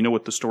 Right? Do you know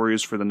what the story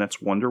is for the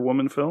next Wonder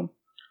Woman film?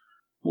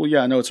 Well,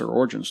 yeah, I know it's her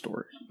origin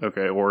story.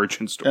 Okay,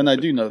 origin story. And I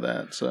do know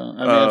that. So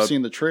I've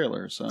seen the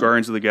trailer. So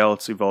Guardians of the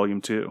Galaxy Volume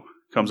 2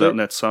 comes out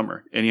next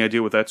summer. Any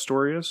idea what that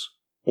story is?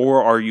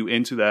 Or are you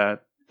into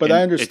that? But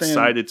I understand.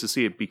 Excited to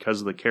see it because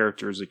of the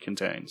characters it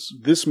contains.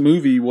 This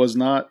movie was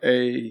not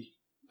it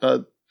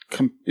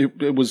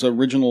was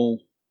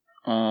original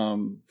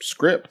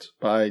script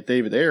by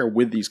David Ayer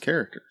with these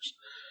characters.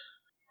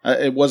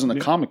 It wasn't a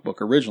comic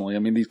book originally. I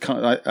mean,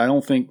 I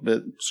don't think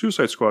that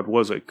Suicide Squad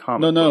was a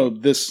comic. No.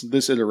 book.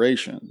 This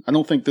iteration. I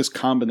don't think this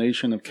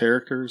combination of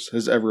characters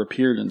has ever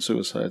appeared in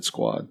Suicide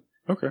Squad.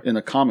 Okay. In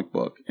a comic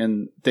book,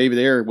 and David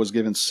Ayer was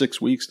given 6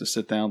 weeks to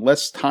sit down,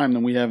 less time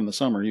than we have in the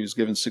summer. He was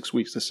given 6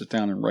 weeks to sit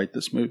down and write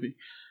this movie.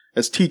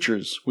 As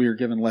teachers, we are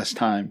given less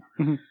time.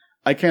 Mm-hmm.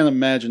 I can't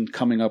imagine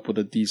coming up with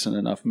a decent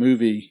enough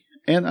movie.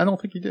 And I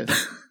don't think he did.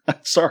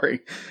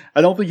 Sorry.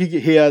 I don't think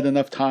he had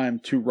enough time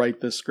to write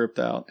this script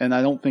out. And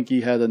I don't think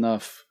he had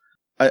enough.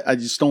 I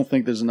just don't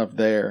think there's enough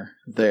there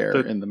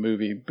in the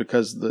movie,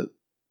 because the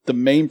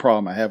main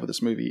problem I have with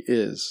this movie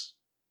is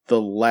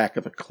the lack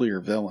of a clear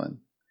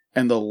villain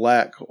and the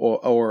lack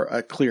or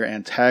a clear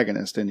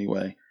antagonist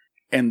anyway.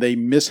 And they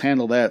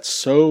mishandle that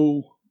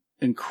so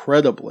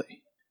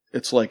incredibly.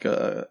 It's like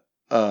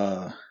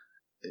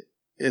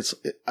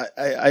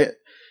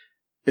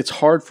it's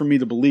hard for me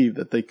to believe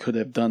that they could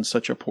have done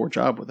such a poor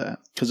job with that,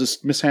 because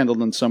it's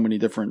mishandled in so many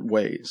different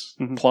ways.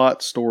 Mm-hmm.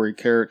 Plot, story,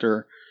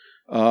 character.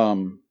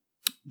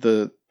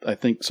 I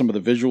think some of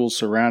the visuals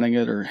surrounding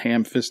it are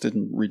ham-fisted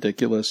and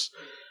ridiculous.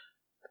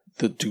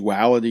 The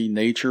duality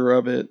nature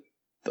of it,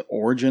 the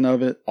origin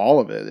of it, all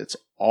of it. It's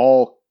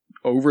all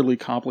overly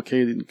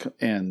complicated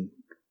and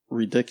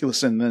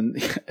ridiculous. And then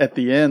at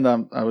the end,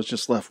 I was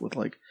just left with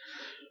like,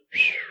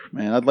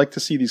 man, I'd like to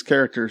see these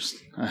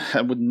characters.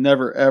 I would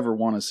never, ever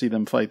want to see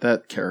them fight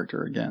that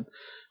character again.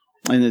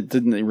 And it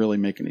didn't really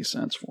make any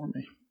sense for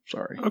me.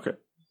 Sorry. Okay.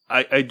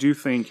 I do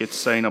think it's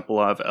setting up a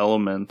lot of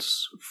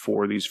elements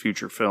for these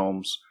future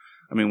films.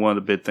 I mean, one of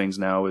the big things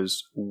now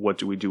is, what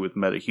do we do with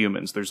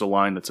metahumans? There's a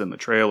line that's in the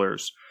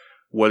trailers.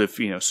 What if,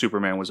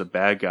 Superman was a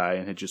bad guy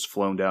and had just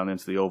flown down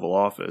into the Oval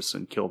Office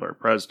and killed our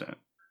president?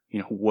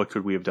 What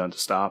could we have done to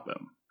stop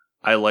him?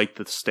 I like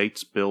the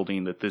stakes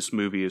building that this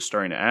movie is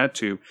starting to add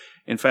to.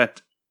 In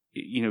fact,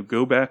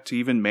 go back to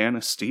even Man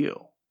of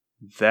Steel.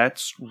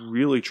 That's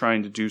really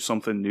trying to do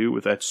something new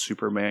with that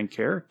Superman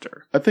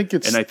character. I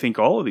think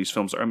all of these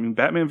films are. I mean,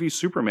 Batman v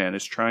Superman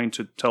is trying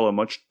to tell a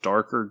much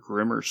darker,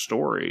 grimmer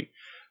story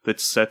that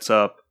sets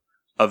up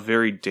a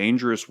very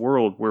dangerous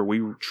world where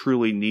we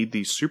truly need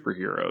these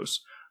superheroes.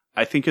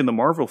 I think in the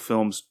Marvel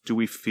films, do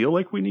we feel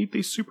like we need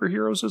these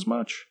superheroes as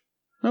much?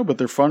 No, but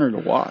they're funner to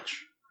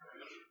watch.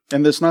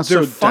 And it's not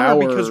they're so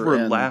dour because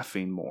we're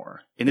laughing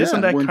more. And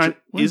isn't that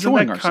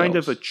kind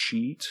of a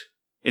cheat?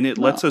 And it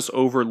lets us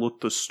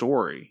overlook the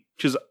story.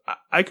 Because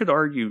I could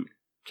argue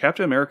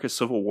Captain America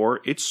Civil War,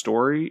 its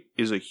story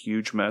is a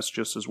huge mess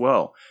just as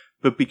well.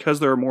 But because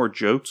there are more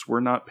jokes, we're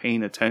not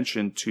paying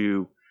attention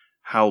to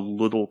how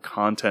little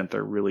content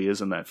there really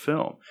is in that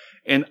film.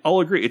 And I'll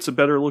agree, it's a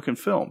better looking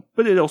film.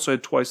 But it also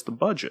had twice the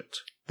budget.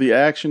 The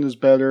action is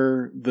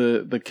better,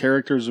 the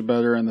characters are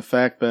better, and the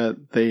fact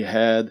that they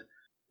had...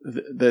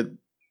 that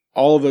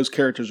all of those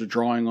characters are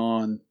drawing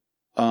on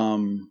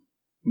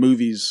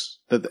movies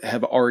that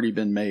have already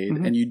been made,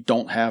 and you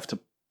don't have to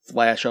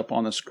flash up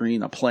on the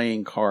screen a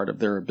playing card of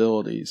their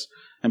abilities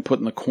and put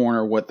in the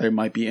corner what they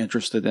might be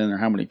interested in or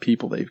how many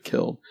people they've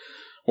killed,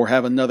 or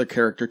have another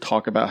character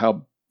talk about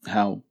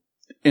how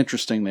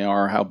interesting they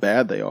are or how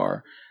bad they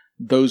are.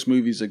 Those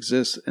movies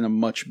exist in a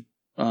much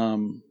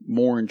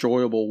more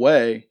enjoyable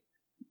way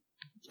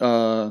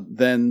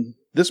than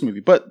this movie.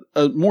 But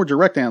a more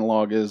direct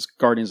analog is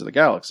Guardians of the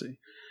Galaxy.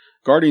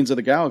 Guardians of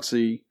the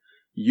Galaxy,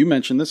 you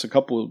mentioned this a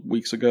couple of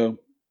weeks ago.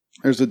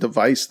 There's a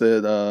device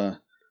that,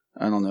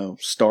 I don't know,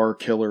 Star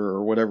Killer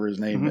or whatever his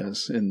name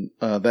is. In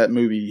that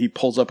movie, he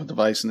pulls up a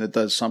device and it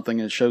does something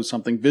and it shows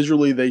something.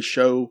 Visually, they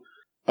show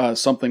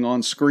something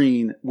on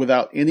screen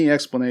without any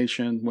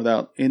explanation,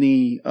 without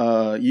any...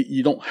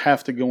 you don't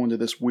have to go into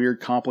this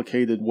weird,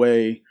 complicated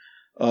way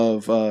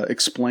of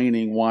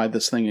explaining why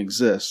this thing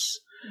exists.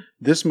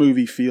 This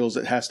movie feels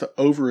it has to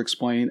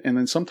over-explain, and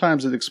then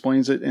sometimes it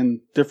explains it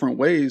in different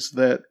ways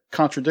that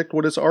contradict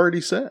what it's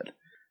already said.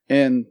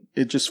 And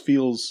it just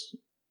feels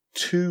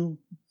too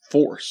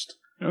forced.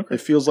 Okay.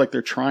 It feels like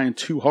they're trying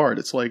too hard.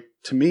 It's like,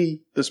 to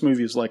me, this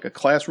movie is like a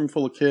classroom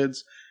full of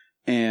kids,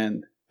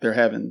 and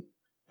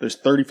there's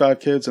 35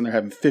 kids, and they're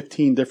having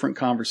 15 different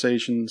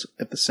conversations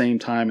at the same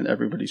time, and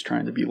everybody's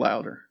trying to be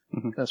louder.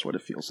 That's what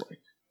it feels like.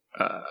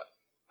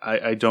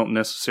 I don't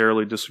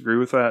necessarily disagree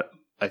with that.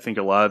 I think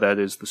a lot of that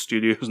is the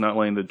studio's not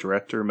letting the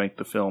director make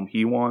the film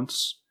he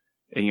wants.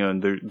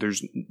 And,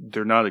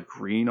 they're not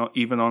agreeing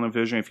even on a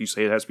vision. If you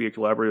say it has to be a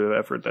collaborative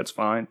effort, that's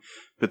fine.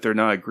 But they're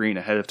not agreeing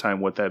ahead of time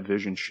what that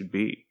vision should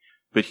be.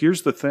 But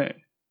here's the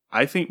thing.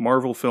 I think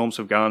Marvel films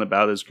have gotten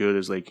about as good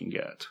as they can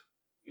get.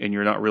 And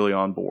you're not really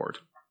on board.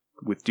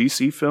 With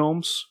DC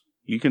films,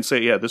 you can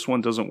say, yeah, this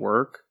one doesn't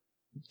work.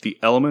 The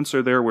elements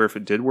are there where if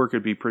it did work,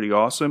 it'd be pretty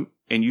awesome.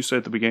 And you said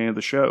at the beginning of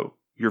the show,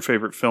 your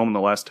favorite film in the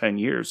last 10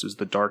 years is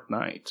The Dark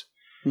Knight.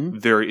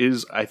 There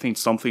is, I think,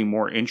 something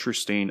more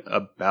interesting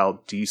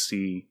about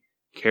DC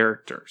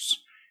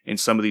characters in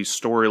some of these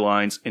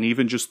storylines and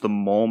even just the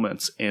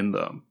moments in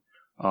them.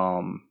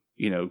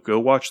 Go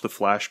watch The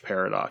Flash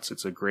Paradox.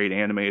 It's a great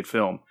animated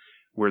film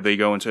where they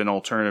go into an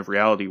alternative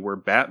reality where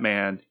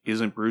Batman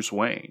isn't Bruce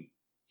Wayne.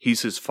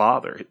 He's his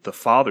father. The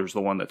father's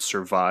the one that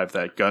survived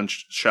that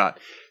gunshot.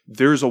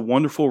 There's a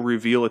wonderful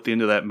reveal at the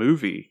end of that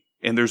movie,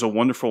 and there's a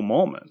wonderful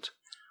moment.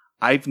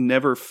 I've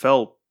never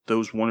felt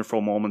those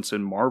wonderful moments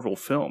in Marvel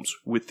films.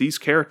 With these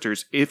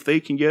characters, if they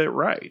can get it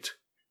right,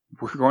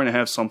 we're going to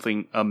have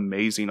something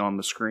amazing on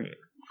the screen.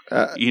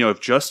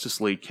 If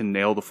Justice League can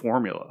nail the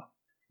formula,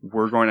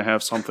 we're going to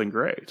have something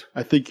great.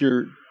 I think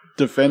you're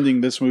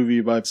defending this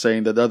movie by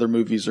saying that other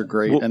movies are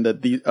great and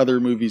that the other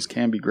movies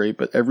can be great,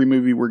 but every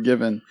movie we're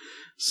given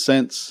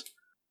since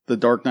The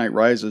Dark Knight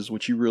Rises,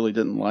 which you really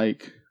didn't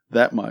like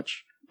that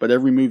much, but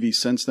every movie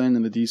since then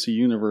in the DC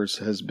universe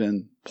has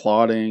been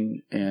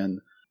plotting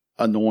and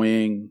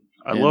annoying.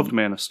 I loved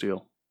Man of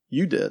Steel.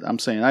 You did. I'm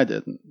saying I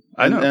didn't.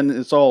 I know. And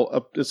it's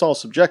all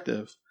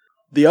subjective.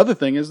 The other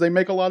thing is they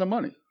make a lot of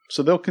money.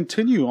 So they'll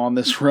continue on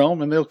this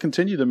realm and they'll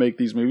continue to make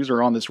these movies,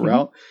 or on this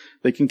route.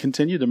 They can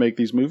continue to make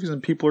these movies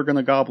and people are going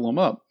to gobble them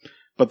up.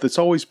 But it's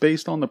always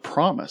based on the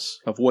promise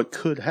of what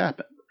could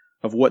happen,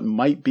 of what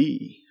might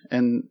be.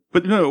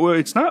 But no,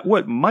 it's not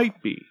what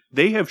might be.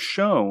 They have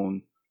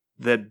shown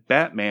that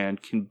Batman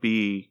can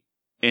be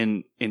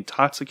an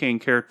intoxicating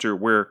character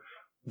where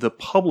the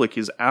public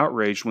is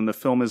outraged when the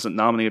film isn't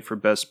nominated for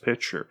Best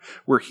Picture,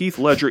 where Heath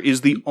Ledger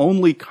is the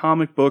only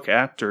comic book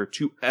actor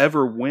to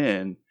ever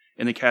win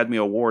an Academy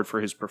Award for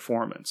his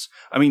performance.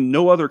 I mean,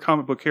 no other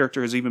comic book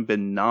character has even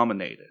been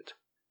nominated.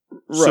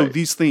 Right. So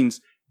these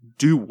things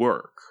do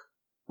work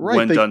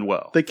when done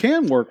well. They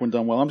can work when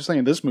done well. I'm just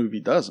saying this movie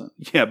doesn't.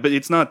 Yeah, but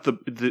it's not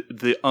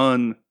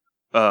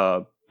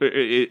a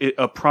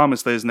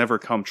promise that has never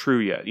come true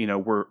yet.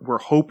 We're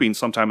hoping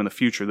sometime in the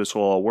future this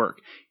will all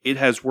work. It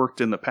has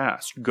worked in the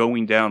past.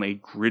 Going down a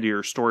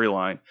grittier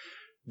storyline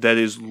that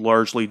is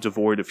largely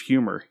devoid of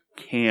humor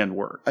can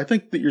work. I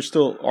think that you're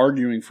still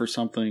arguing for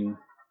something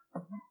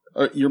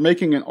You're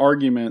making an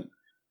argument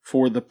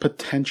for the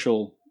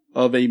potential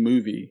of a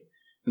movie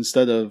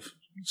instead of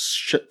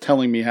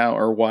telling me how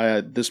or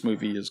why this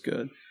movie is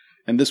good.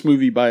 And this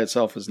movie by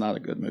itself is not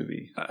a good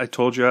movie. I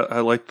told you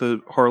I like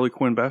the Harley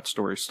Quinn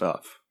Batstory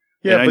stuff.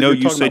 Yeah, and I know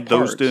you said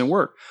those parts. didn't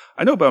work.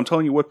 I know, but I'm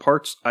telling you what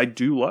parts I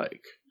do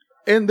like.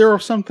 And there are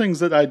some things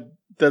that I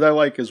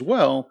like as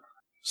well.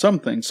 Some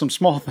things, some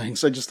small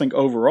things. I just think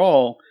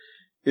overall,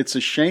 it's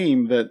a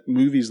shame that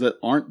movies that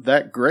aren't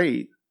that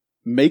great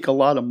make a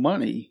lot of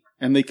money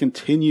and they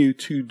continue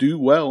to do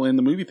well in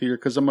the movie theater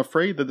because I'm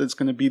afraid that it's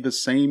going to be the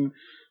same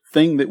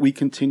thing that we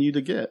continue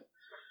to get.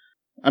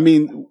 I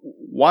mean,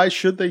 why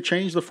should they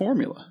change the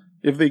formula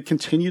if they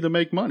continue to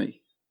make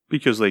money?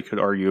 Because they could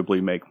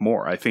arguably make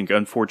more. I think,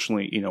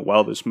 unfortunately,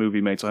 while this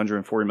movie makes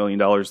 $140 million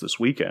this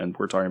weekend,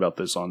 we're talking about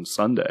this on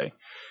Sunday.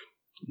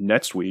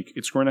 Next week,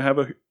 it's going to have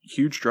a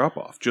huge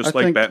drop-off, just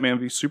like Batman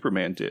v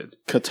Superman did.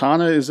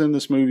 Katana is in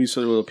this movie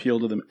so it will appeal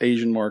to the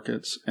Asian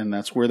markets, and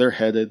that's where they're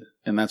headed,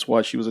 and that's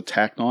why she was a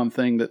tacked-on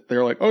thing that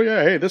they're like, oh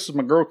yeah, hey, this is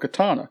my girl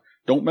Katana.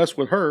 Don't mess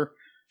with her.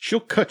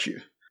 She'll cut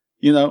you.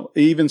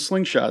 Even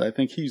Slingshot, I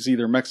think he's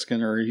either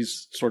Mexican or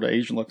he's sort of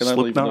Asian looking.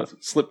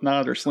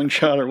 Slipknot or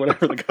Slingshot or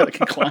whatever, the guy that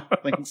can climb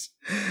things.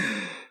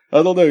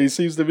 I don't know. He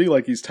seems to be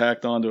like he's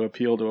tacked on to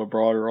appeal to a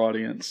broader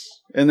audience.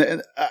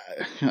 And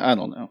I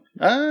don't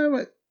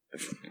know.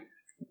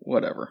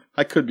 Whatever.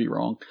 I could be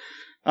wrong.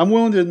 I'm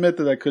willing to admit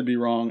that I could be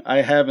wrong.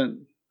 I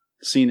haven't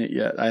seen it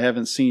yet. I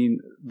haven't seen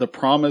the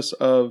promise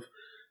of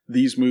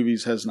these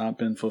movies has not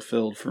been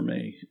fulfilled for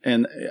me.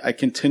 And I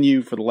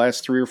continue for the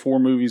last 3 or 4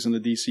 movies in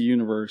the DC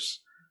universe,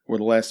 or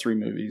the last 3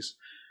 movies.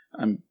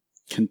 I'm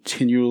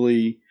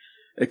continually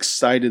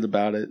excited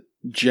about it,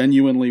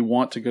 genuinely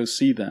want to go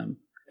see them.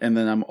 And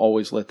then I'm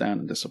always let down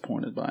and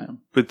disappointed by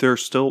them. But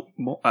there's still,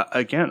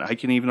 again, I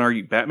can even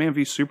argue Batman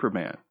v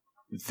Superman.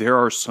 There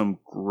are some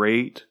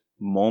great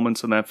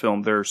moments in that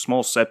film. There are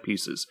small set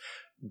pieces.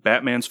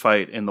 Batman's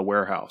fight in the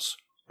warehouse.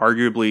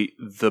 Arguably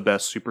the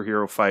best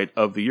superhero fight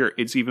of the year.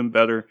 It's even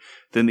better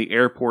than the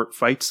airport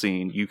fight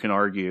scene, you can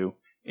argue,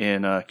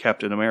 in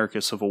Captain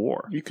America Civil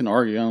War. You can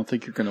argue. I don't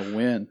think you're going to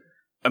win.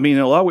 I mean,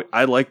 in a lot of ways,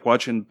 I like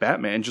watching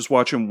Batman, just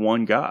watching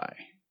one guy,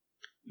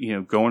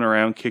 going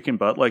around kicking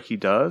butt like he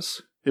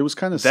does. It was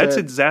kind of sad. That's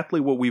exactly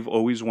what we've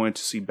always wanted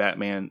to see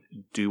Batman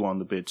do on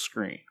the big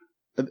screen.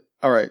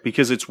 All right.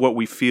 Because it's what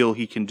we feel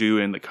he can do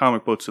in the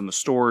comic books and the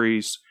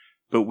stories,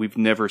 but we've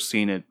never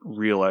seen it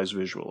realized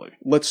visually.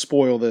 Let's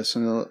spoil this,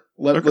 and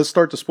let's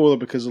start to spoil it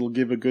because it'll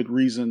give a good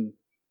reason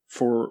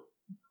for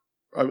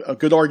a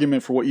good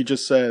argument for what you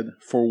just said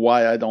for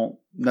why I don't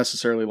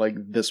necessarily like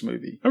this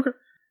movie. Okay.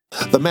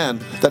 The man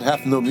that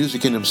hath no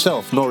music in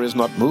himself, nor is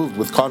not moved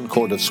with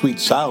concord of sweet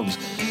sounds,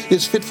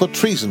 is fit for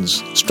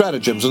treasons,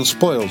 stratagems, and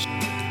spoils.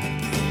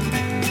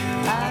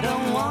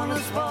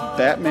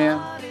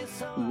 Batman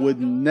would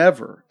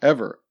never,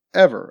 ever,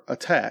 ever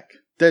attack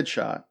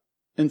Deadshot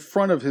in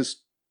front of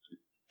his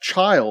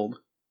child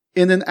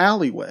in an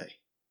alleyway.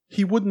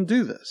 He wouldn't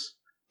do this.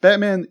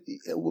 Batman,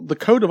 the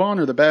code of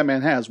honor that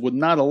Batman has would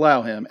not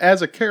allow him,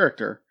 as a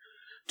character,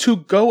 to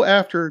go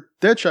after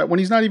Deadshot when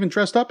he's not even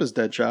dressed up as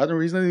Deadshot,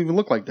 or he doesn't even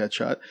look like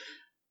Deadshot,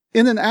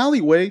 in an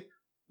alleyway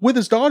with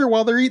his daughter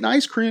while they're eating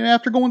ice cream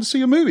after going to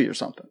see a movie or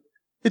something.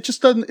 It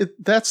just doesn't,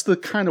 that's the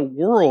kind of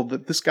world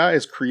that this guy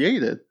has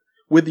created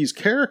with these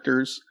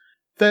characters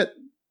that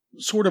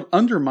sort of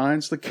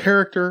undermines the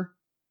character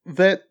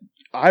that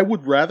I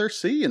would rather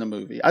see in a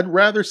movie. I'd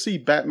rather see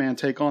Batman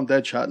take on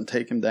Deadshot and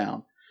take him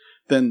down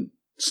than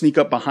sneak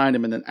up behind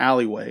him in an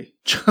alleyway,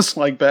 just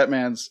like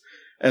Batman's,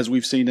 as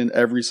we've seen in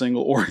every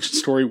single origin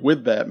story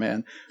with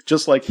Batman,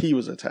 just like he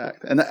was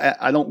attacked. And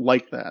I don't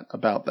like that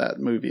about that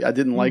movie. I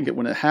didn't like it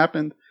when it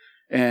happened,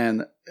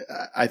 and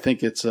I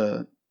think it's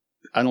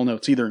I don't know,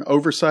 it's either an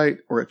oversight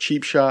or a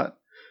cheap shot,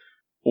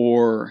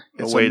 or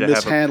it's a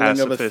mishandling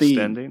of a theme.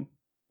 Ending?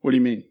 What do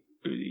you mean?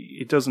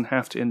 It doesn't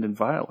have to end in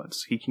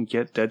violence. He can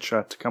get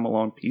Deadshot to come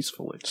along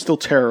peacefully. Still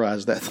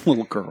terrorize that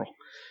little girl.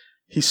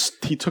 He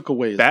took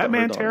away his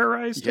Batman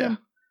terrorized him?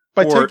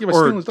 By or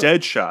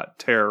Deadshot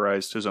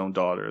terrorized his own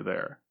daughter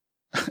there.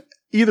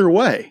 Either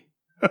way.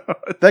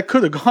 That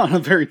could have gone a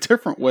very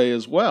different way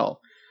as well.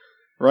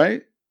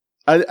 Right?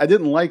 I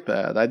didn't like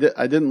that. I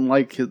didn't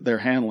like their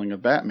handling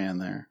of Batman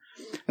there.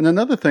 And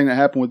another thing that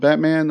happened with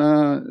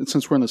Batman,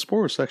 since we're in the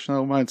spoiler section, I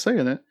don't mind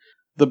saying it,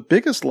 the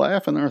biggest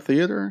laugh in our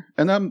theater,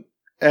 and I'm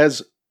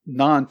as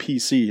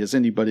non-PC as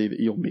anybody that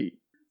you'll meet.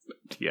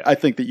 Yeah. I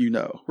think that you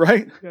know,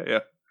 right? Yeah.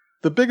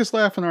 The biggest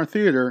laugh in our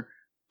theater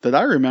that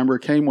I remember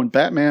came when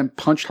Batman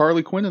punched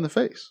Harley Quinn in the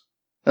face.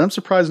 And I'm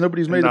surprised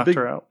nobody's made a big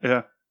her out.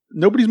 Yeah.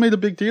 Nobody's made a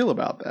big deal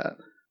about that.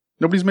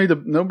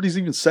 Nobody's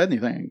even said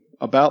anything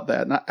about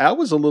that. And I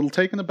was a little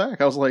taken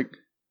aback. I was like,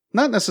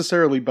 not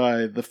necessarily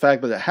by the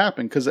fact that it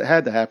happened, because it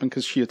had to happen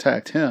because she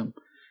attacked him.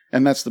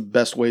 And that's the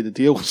best way to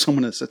deal with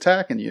someone that's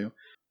attacking you.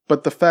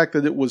 But the fact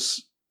that it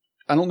was,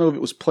 I don't know if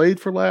it was played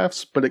for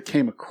laughs, but it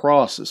came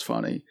across as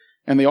funny.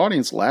 And the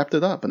audience lapped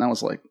it up. And I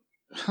was like,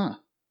 huh.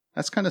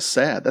 That's kind of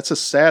sad. That's a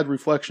sad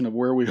reflection of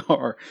where we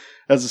are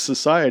as a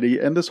society.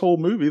 And this whole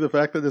movie, the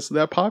fact that it's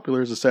that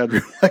popular, is a sad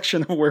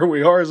reflection of where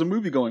we are as a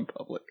movie-going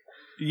public.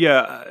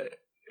 Yeah.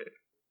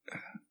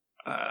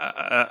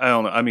 I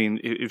don't know. I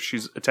mean, if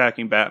she's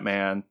attacking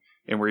Batman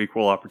and we're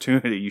equal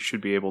opportunity, you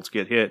should be able to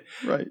get hit.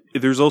 Right.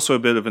 There's also a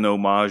bit of an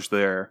homage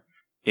there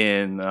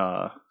in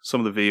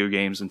some of the video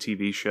games and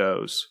TV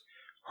shows.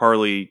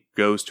 Harley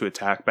goes to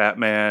attack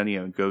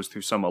Batman, goes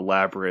through some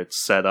elaborate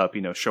setup,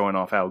 showing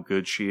off how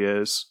good she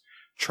is,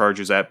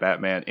 charges at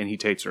Batman, and he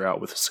takes her out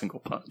with a single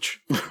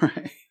punch.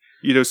 Right.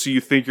 So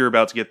you think you're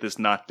about to get this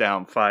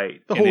knockdown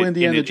fight. The whole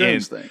Indiana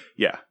Jones thing.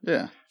 Yeah.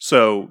 Yeah.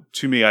 So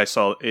to me, I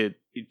saw it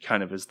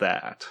kind of as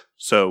that.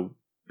 So,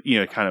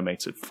 it kind of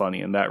makes it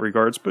funny in that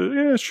regards. But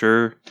yeah,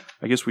 sure.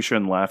 I guess we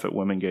shouldn't laugh at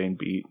women getting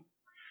beat.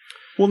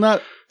 Well, I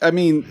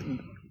don't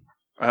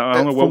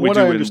know what we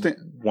do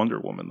in Wonder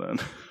Woman then.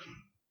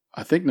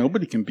 I think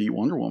nobody can beat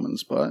Wonder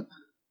Woman's butt.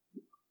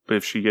 But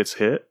if she gets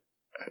hit,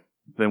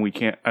 then we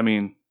can't. I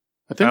think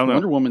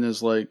Wonder Woman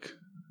is like,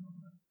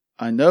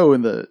 I know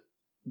in the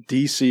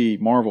DC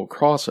Marvel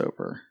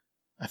crossover,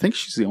 I think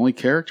she's the only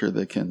character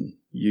that can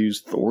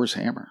use Thor's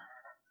hammer.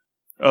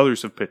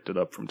 Others have picked it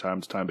up from time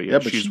to time, but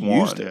but she's she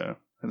won. Used it. Yeah.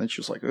 And then she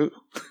was like, ooh,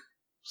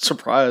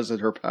 surprised at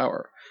her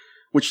power,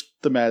 which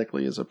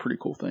thematically is a pretty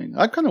cool thing.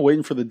 I'm kind of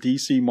waiting for the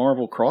DC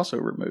Marvel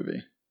crossover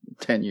movie in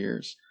 10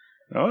 years.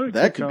 Oh,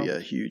 that could be a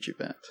huge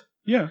event.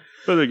 Yeah,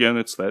 but again,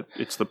 it's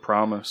the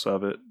promise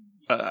of it.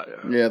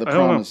 The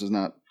promise has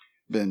not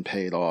been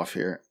paid off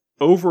here.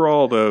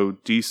 Overall, though,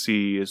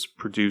 DC is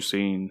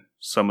producing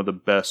some of the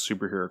best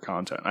superhero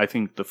content. I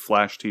think the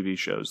Flash TV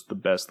show is the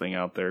best thing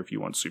out there if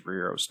you want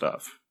superhero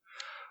stuff.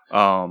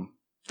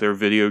 Their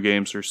video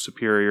games are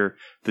superior.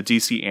 The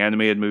DC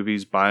animated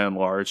movies, by and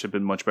large, have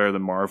been much better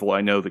than Marvel.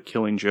 I know The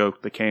Killing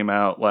Joke that came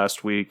out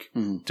last week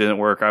didn't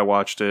work. I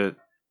watched it.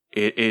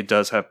 It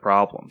does have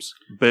problems.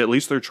 But at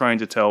least they're trying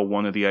to tell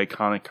one of the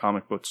iconic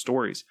comic book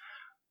stories.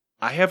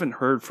 I haven't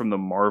heard from the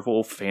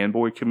Marvel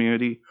fanboy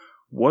community.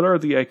 What are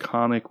the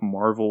iconic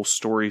Marvel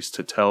stories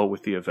to tell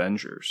with the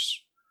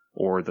Avengers?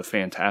 Or the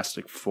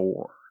Fantastic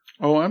Four?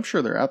 Oh, I'm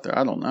sure they're out there.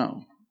 I don't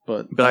know.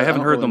 But I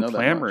haven't heard them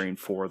clamoring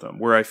for them,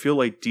 where I feel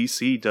like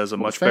DC does a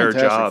much better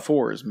job. Fantastic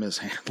Four is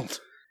mishandled.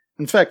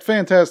 In fact,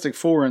 Fantastic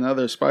Four and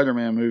other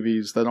Spider-Man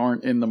movies that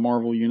aren't in the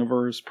Marvel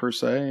universe per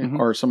se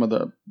are some of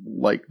the,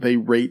 they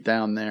rate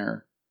down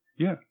there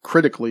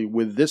critically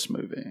with this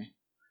movie.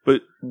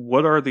 But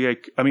what are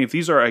if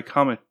these are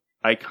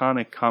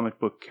iconic comic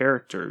book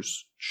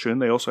characters,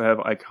 shouldn't they also have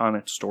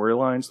iconic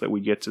storylines that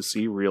we get to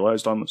see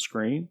realized on the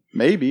screen?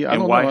 Maybe. I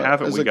don't know. Why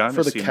haven't we gotten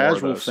to see more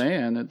of those? For the casual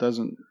fan, it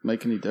doesn't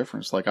make any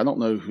difference. I don't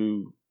know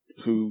who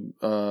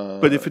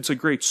but if it's a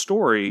great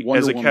story,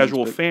 as a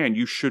casual fan,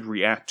 you should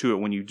react to it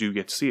when you do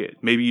get to see it.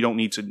 Maybe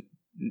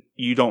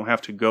you don't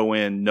have to go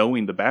in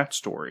knowing the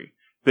backstory.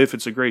 But if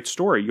it's a great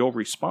story, you'll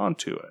respond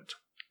to it.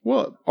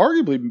 Well,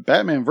 arguably,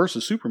 Batman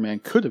vs. Superman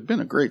could have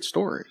been a great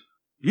story.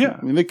 Yeah.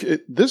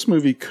 This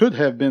movie could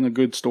have been a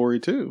good story,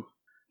 too.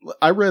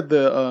 I read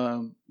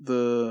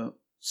the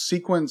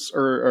sequence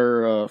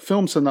or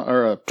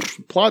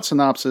plot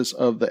synopsis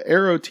of the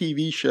Arrow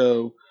TV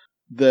show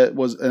that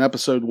was an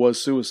episode was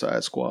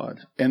Suicide Squad.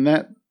 And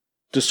that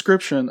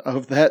description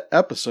of that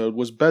episode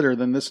was better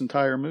than this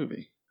entire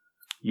movie.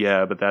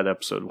 Yeah, but that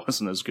episode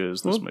wasn't as good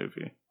as this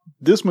movie.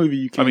 This movie,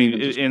 you can't.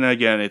 And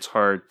again, it's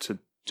hard to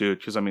do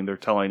it because they're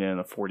telling it in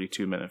a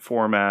 42-minute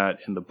format,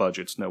 and the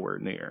budget's nowhere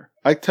near.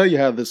 I tell you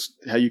how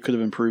you could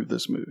have improved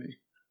this movie.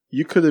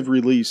 You could have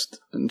released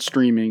in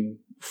streaming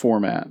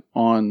format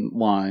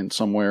online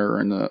somewhere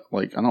in the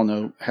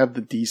have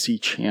the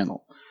DC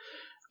channel.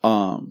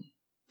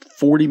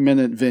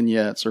 40-minute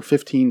vignettes or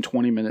 15,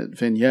 20-minute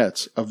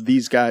vignettes of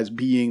these guys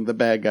being the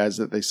bad guys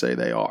that they say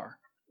they are.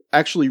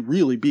 Actually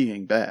really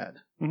being bad.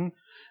 Mm-hmm.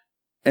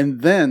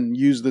 And then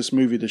use this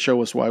movie to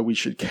show us why we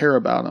should care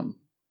about them.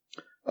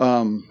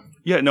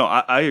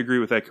 I agree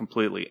with that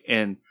completely.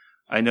 And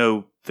I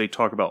know they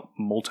talk about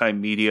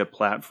multimedia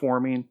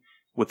platforming.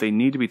 What they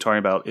need to be talking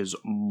about is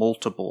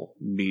multiple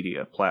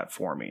media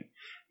platforming.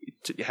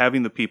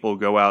 Having the people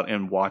go out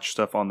and watch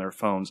stuff on their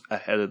phones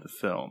ahead of the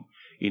film.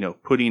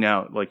 Putting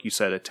out, like you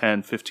said, a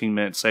 10,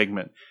 15-minute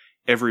segment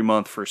every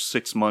month for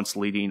 6 months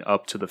leading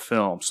up to the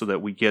film so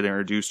that we get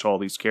introduced to all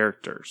these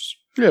characters.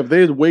 Yeah, if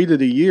they had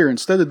waited a year,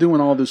 instead of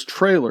doing all these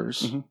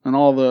trailers and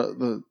all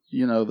the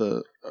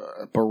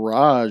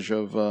barrage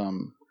of,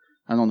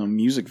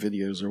 music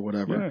videos or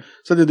whatever.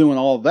 Instead of doing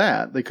all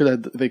that, they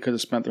could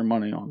have spent their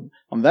money on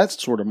that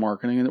sort of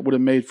marketing, and it would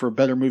have made for a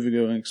better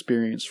movie-going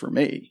experience for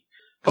me.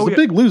 Because the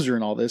big loser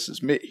in all this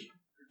is me.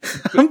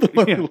 I'm the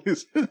one who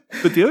loses.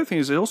 But the other thing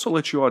is it also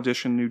lets you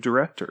audition new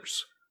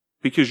directors.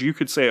 Because you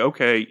could say,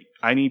 okay,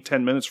 I need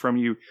 10 minutes from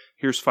you.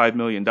 Here's $5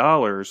 million.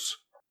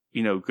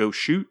 Go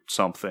shoot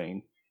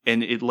something.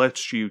 And it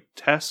lets you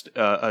test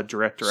a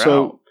director out.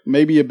 So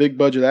maybe a big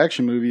budget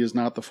action movie is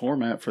not the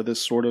format for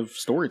this sort of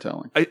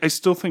storytelling. I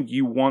still think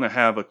you want to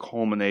have a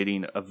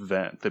culminating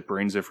event that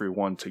brings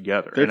everyone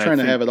together. They're trying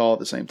to have it all at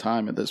the same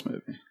time in this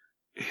movie.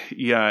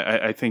 Yeah,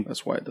 I think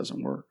that's why it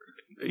doesn't work.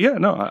 Yeah,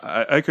 no,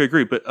 I could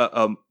agree. But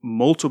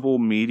multiple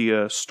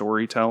media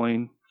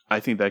storytelling, I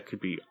think that could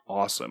be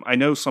awesome. I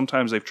know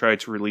sometimes they've tried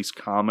to release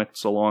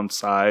comics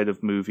alongside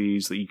of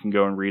movies that you can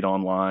go and read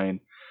online.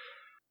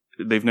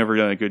 They've never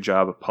done a good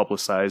job of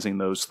publicizing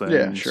those things.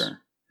 Yeah, sure.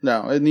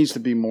 No, it needs to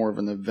be more of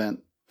an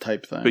event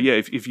type thing. But yeah,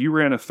 if you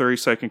ran a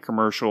 30-second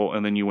commercial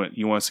and then you want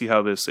to see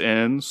how this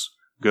ends,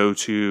 go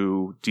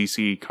to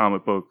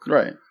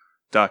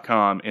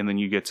DCComicBook.com and then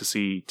you get to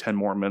see 10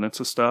 more minutes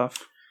of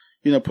stuff.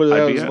 Put it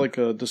out as like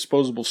a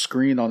disposable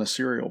screen on a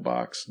cereal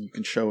box. You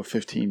can show a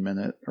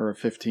 15-minute or a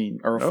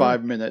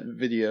 5-minute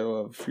video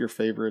of your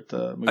favorite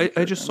movie.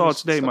 I just saw it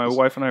today. My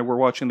wife and I were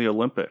watching the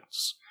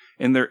Olympics,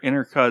 and they're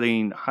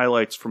intercutting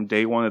highlights from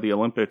day one of the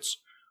Olympics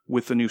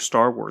with the new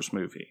Star Wars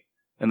movie.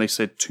 And they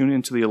said, tune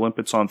into the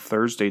Olympics on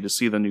Thursday to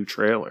see the new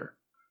trailer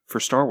for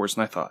Star Wars.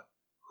 And I thought,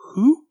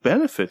 who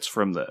benefits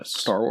from this?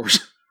 Star Wars.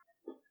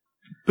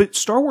 But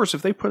Star Wars,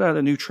 if they put out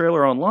a new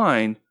trailer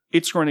online,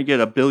 it's going to get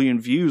 1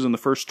 billion views in the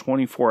first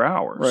 24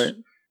 hours. Right.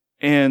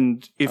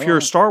 And if you're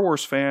a Star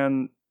Wars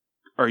fan,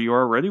 are you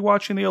already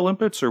watching the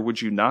Olympics, or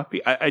would you not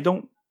be? I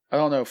don't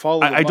know.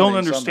 I don't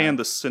understand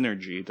the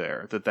synergy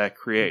there that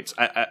creates.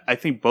 I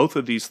think both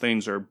of these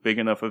things are big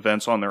enough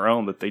events on their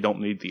own that they don't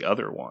need the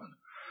other one.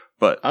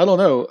 But I don't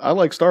know. I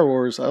like Star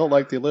Wars. I don't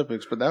like the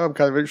Olympics, but now I'm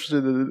kind of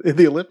interested in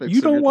the Olympics.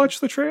 You don't watch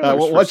the trailers. I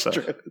won't watch the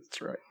trailers.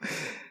 That's right.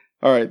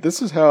 All right.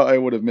 This is how I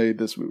would have made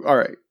this movie. All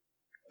right.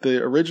 I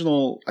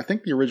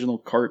think the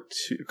original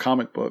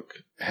comic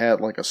book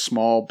had like a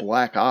small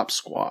black ops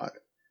squad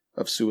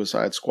of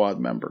Suicide Squad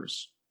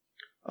members.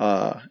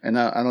 And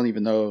I don't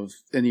even know if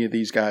any of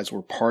these guys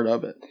were part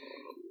of it,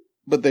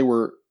 but they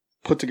were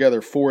put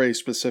together for a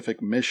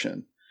specific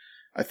mission.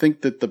 I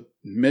think that the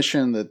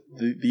mission that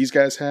these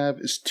guys have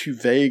is too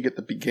vague at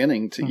the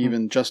beginning to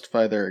even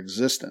justify their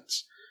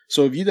existence.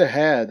 So if you could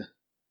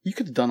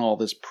have done all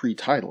this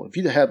pre-title. If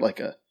you'd have had like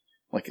a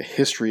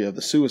history of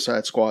the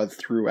Suicide Squad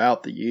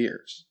throughout the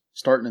years,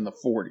 starting in the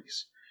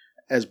 40s,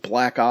 as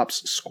Black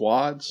Ops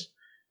squads,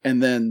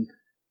 and then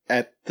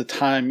at the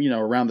time,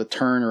 around the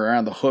turn or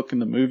around the hook in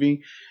the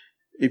movie,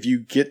 if you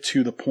get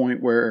to the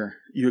point where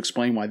you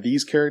explain why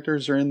these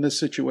characters are in this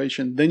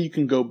situation, then you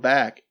can go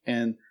back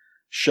and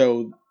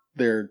show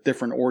their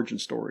different origin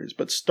stories.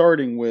 But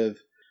starting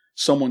with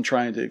someone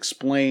trying to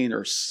explain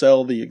or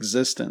sell the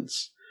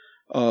existence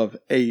of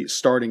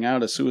starting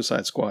out a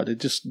Suicide Squad,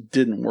 it just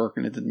didn't work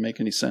and it didn't make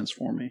any sense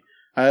for me.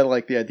 I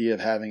like the idea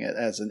of having it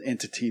as an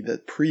entity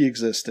that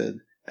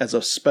pre-existed as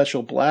a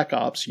special Black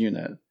Ops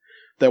unit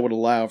that would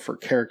allow for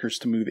characters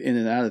to move in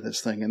and out of this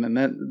thing, and then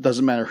that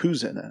doesn't matter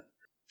who's in it.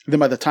 Then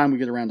by the time we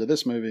get around to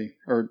this movie,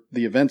 or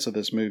the events of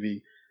this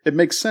movie, it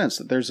makes sense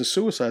that there's a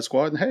Suicide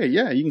Squad, and hey,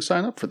 yeah, you can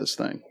sign up for this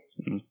thing.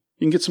 Mm-hmm. You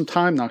can get some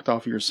time knocked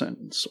off of your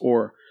sentence.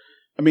 Or,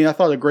 I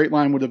thought a great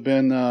line would have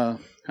been, I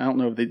don't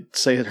know if they'd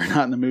say it or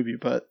not in the movie,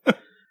 but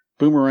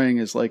Boomerang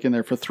is like in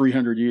there for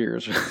 300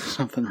 years or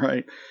something,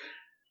 right?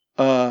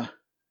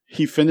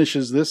 He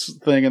finishes this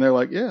thing and they're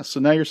like, yeah, so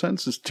now your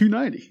sentence is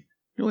 290.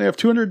 You only have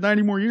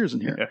 290 more years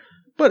in here. Yeah.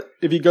 But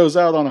if he goes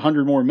out on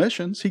 100 more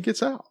missions, he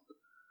gets out.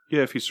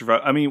 Yeah, if he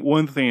survives.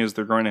 One thing is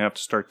they're going to have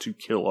to start to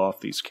kill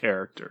off these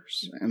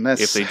characters. And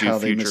that's if they do how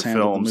future they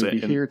mishandled films the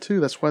movie here, too.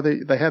 That's why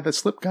they had that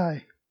Slip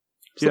guy.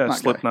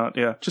 Slipknot,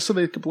 yeah. Just so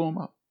they could blow him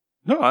up.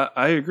 No,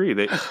 I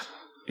agree.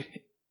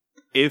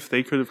 If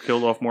they could have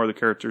killed off more of the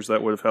characters,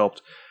 that would have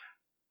helped.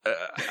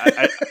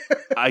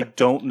 I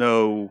don't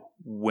know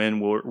when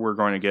we're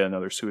going to get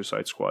another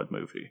Suicide Squad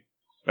movie.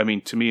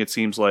 To me, it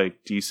seems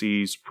like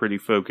DC's pretty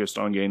focused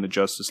on getting the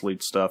Justice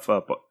League stuff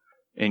up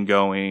and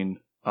going,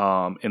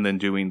 and then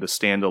doing the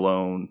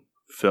standalone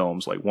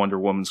films, like Wonder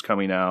Woman's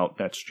coming out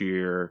next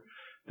year.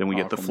 Then we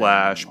get the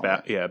Flash,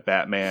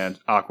 Batman,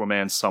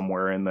 Aquaman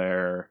somewhere in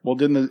there. Well,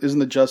 isn't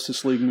the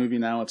Justice League movie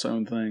now its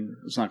own thing?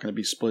 It's not going to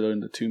be split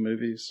into 2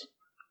 movies.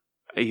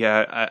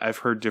 Yeah, I've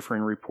heard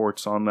differing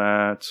reports on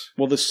that.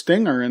 Well, the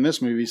Stinger in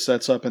this movie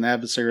sets up an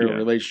adversarial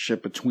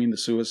relationship between the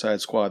Suicide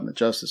Squad and the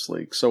Justice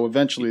League. So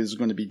eventually there's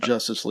going to be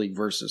Justice League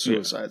versus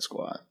Suicide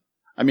Squad.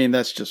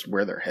 That's just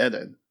where they're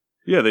headed.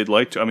 Yeah, they'd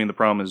like to. The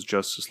problem is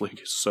Justice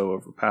League is so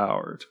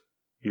overpowered.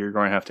 You're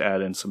going to have to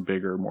add in some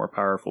bigger, more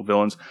powerful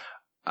villains.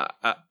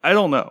 I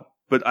don't know,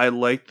 but I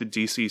like the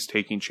DC's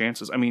taking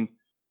chances.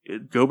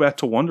 Go back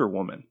to Wonder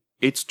Woman.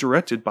 It's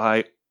directed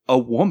by a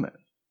woman.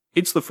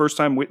 It's the first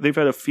time they've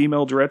had a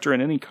female director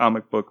in any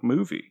comic book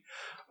movie.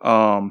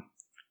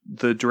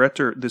 The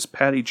director, this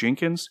Patty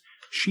Jenkins,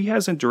 she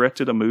hasn't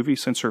directed a movie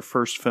since her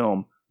first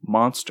film,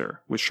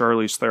 Monster, with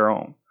Charlize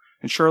Theron.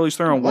 And Charlize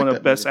Theron won a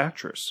Best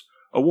Actress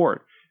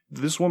award.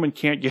 This woman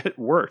can't get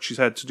work. She's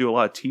had to do a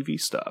lot of TV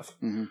stuff.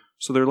 Mm-hmm.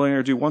 So they're letting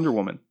her do Wonder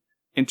Woman.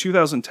 In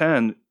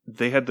 2010,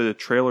 they had the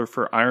trailer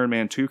for Iron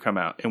Man 2 come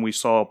out, and we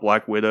saw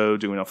Black Widow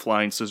doing a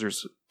flying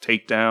scissors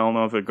takedown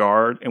of a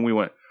guard, and we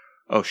went,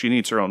 oh, she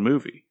needs her own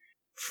movie.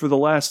 For the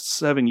last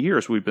 7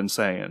 years, we've been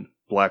saying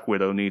Black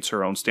Widow needs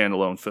her own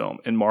standalone film,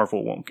 and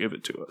Marvel won't give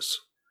it to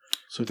us.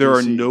 So there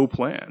are no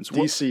plans.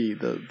 DC,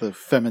 the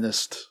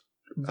feminist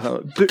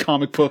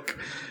comic book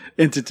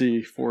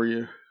entity for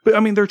you. But I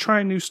mean, they're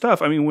trying new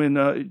stuff. I mean,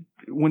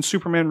 when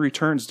Superman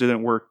Returns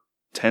didn't work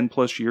 10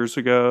 plus years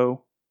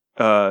ago,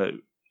 they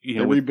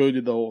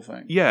rebooted the whole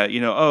thing. Yeah,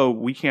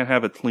 we can't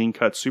have a clean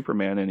cut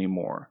Superman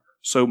anymore.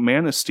 So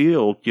Man of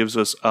Steel gives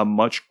us a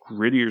much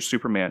grittier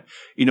Superman.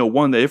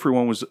 One that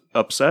everyone was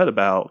upset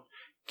about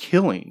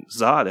killing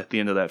Zod at the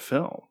end of that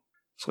film.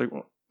 It's like,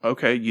 well,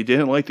 okay, you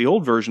didn't like the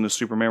old version of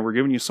Superman. We're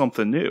giving you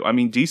something new. I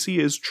mean, DC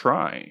is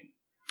trying.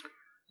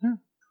 Yeah.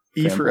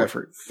 E for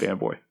effort.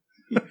 Fanboy.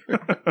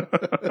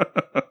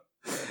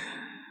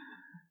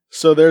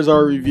 So there's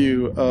our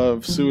review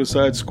of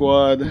Suicide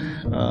Squad.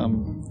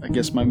 I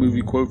guess my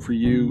movie quote for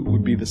you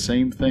would be the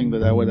same thing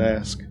that I would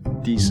ask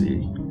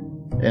DC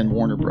and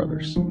Warner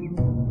Brothers.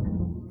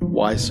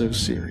 Why so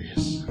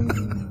serious?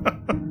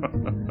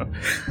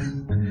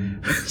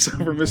 So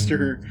for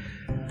Mr.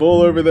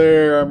 Bull over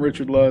there, I'm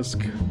Richard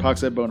Lusk.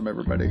 Pox et bonum,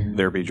 everybody.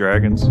 There be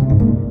dragons.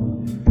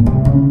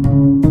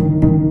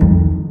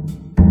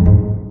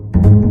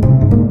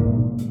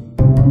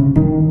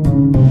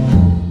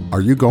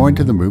 Are you going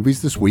to the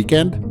movies this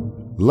weekend?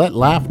 Let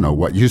Laugh know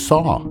what you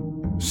saw.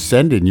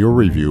 Send in your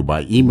review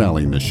by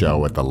emailing the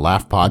show at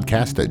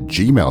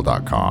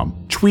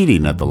thelaughpodcast@gmail.com,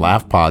 tweeting at The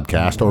Laugh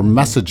Podcast, or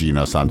messaging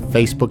us on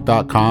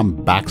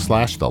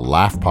facebook.com/The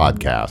Laugh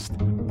Podcast.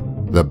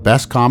 The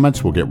best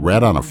comments will get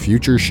read on a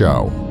future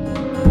show.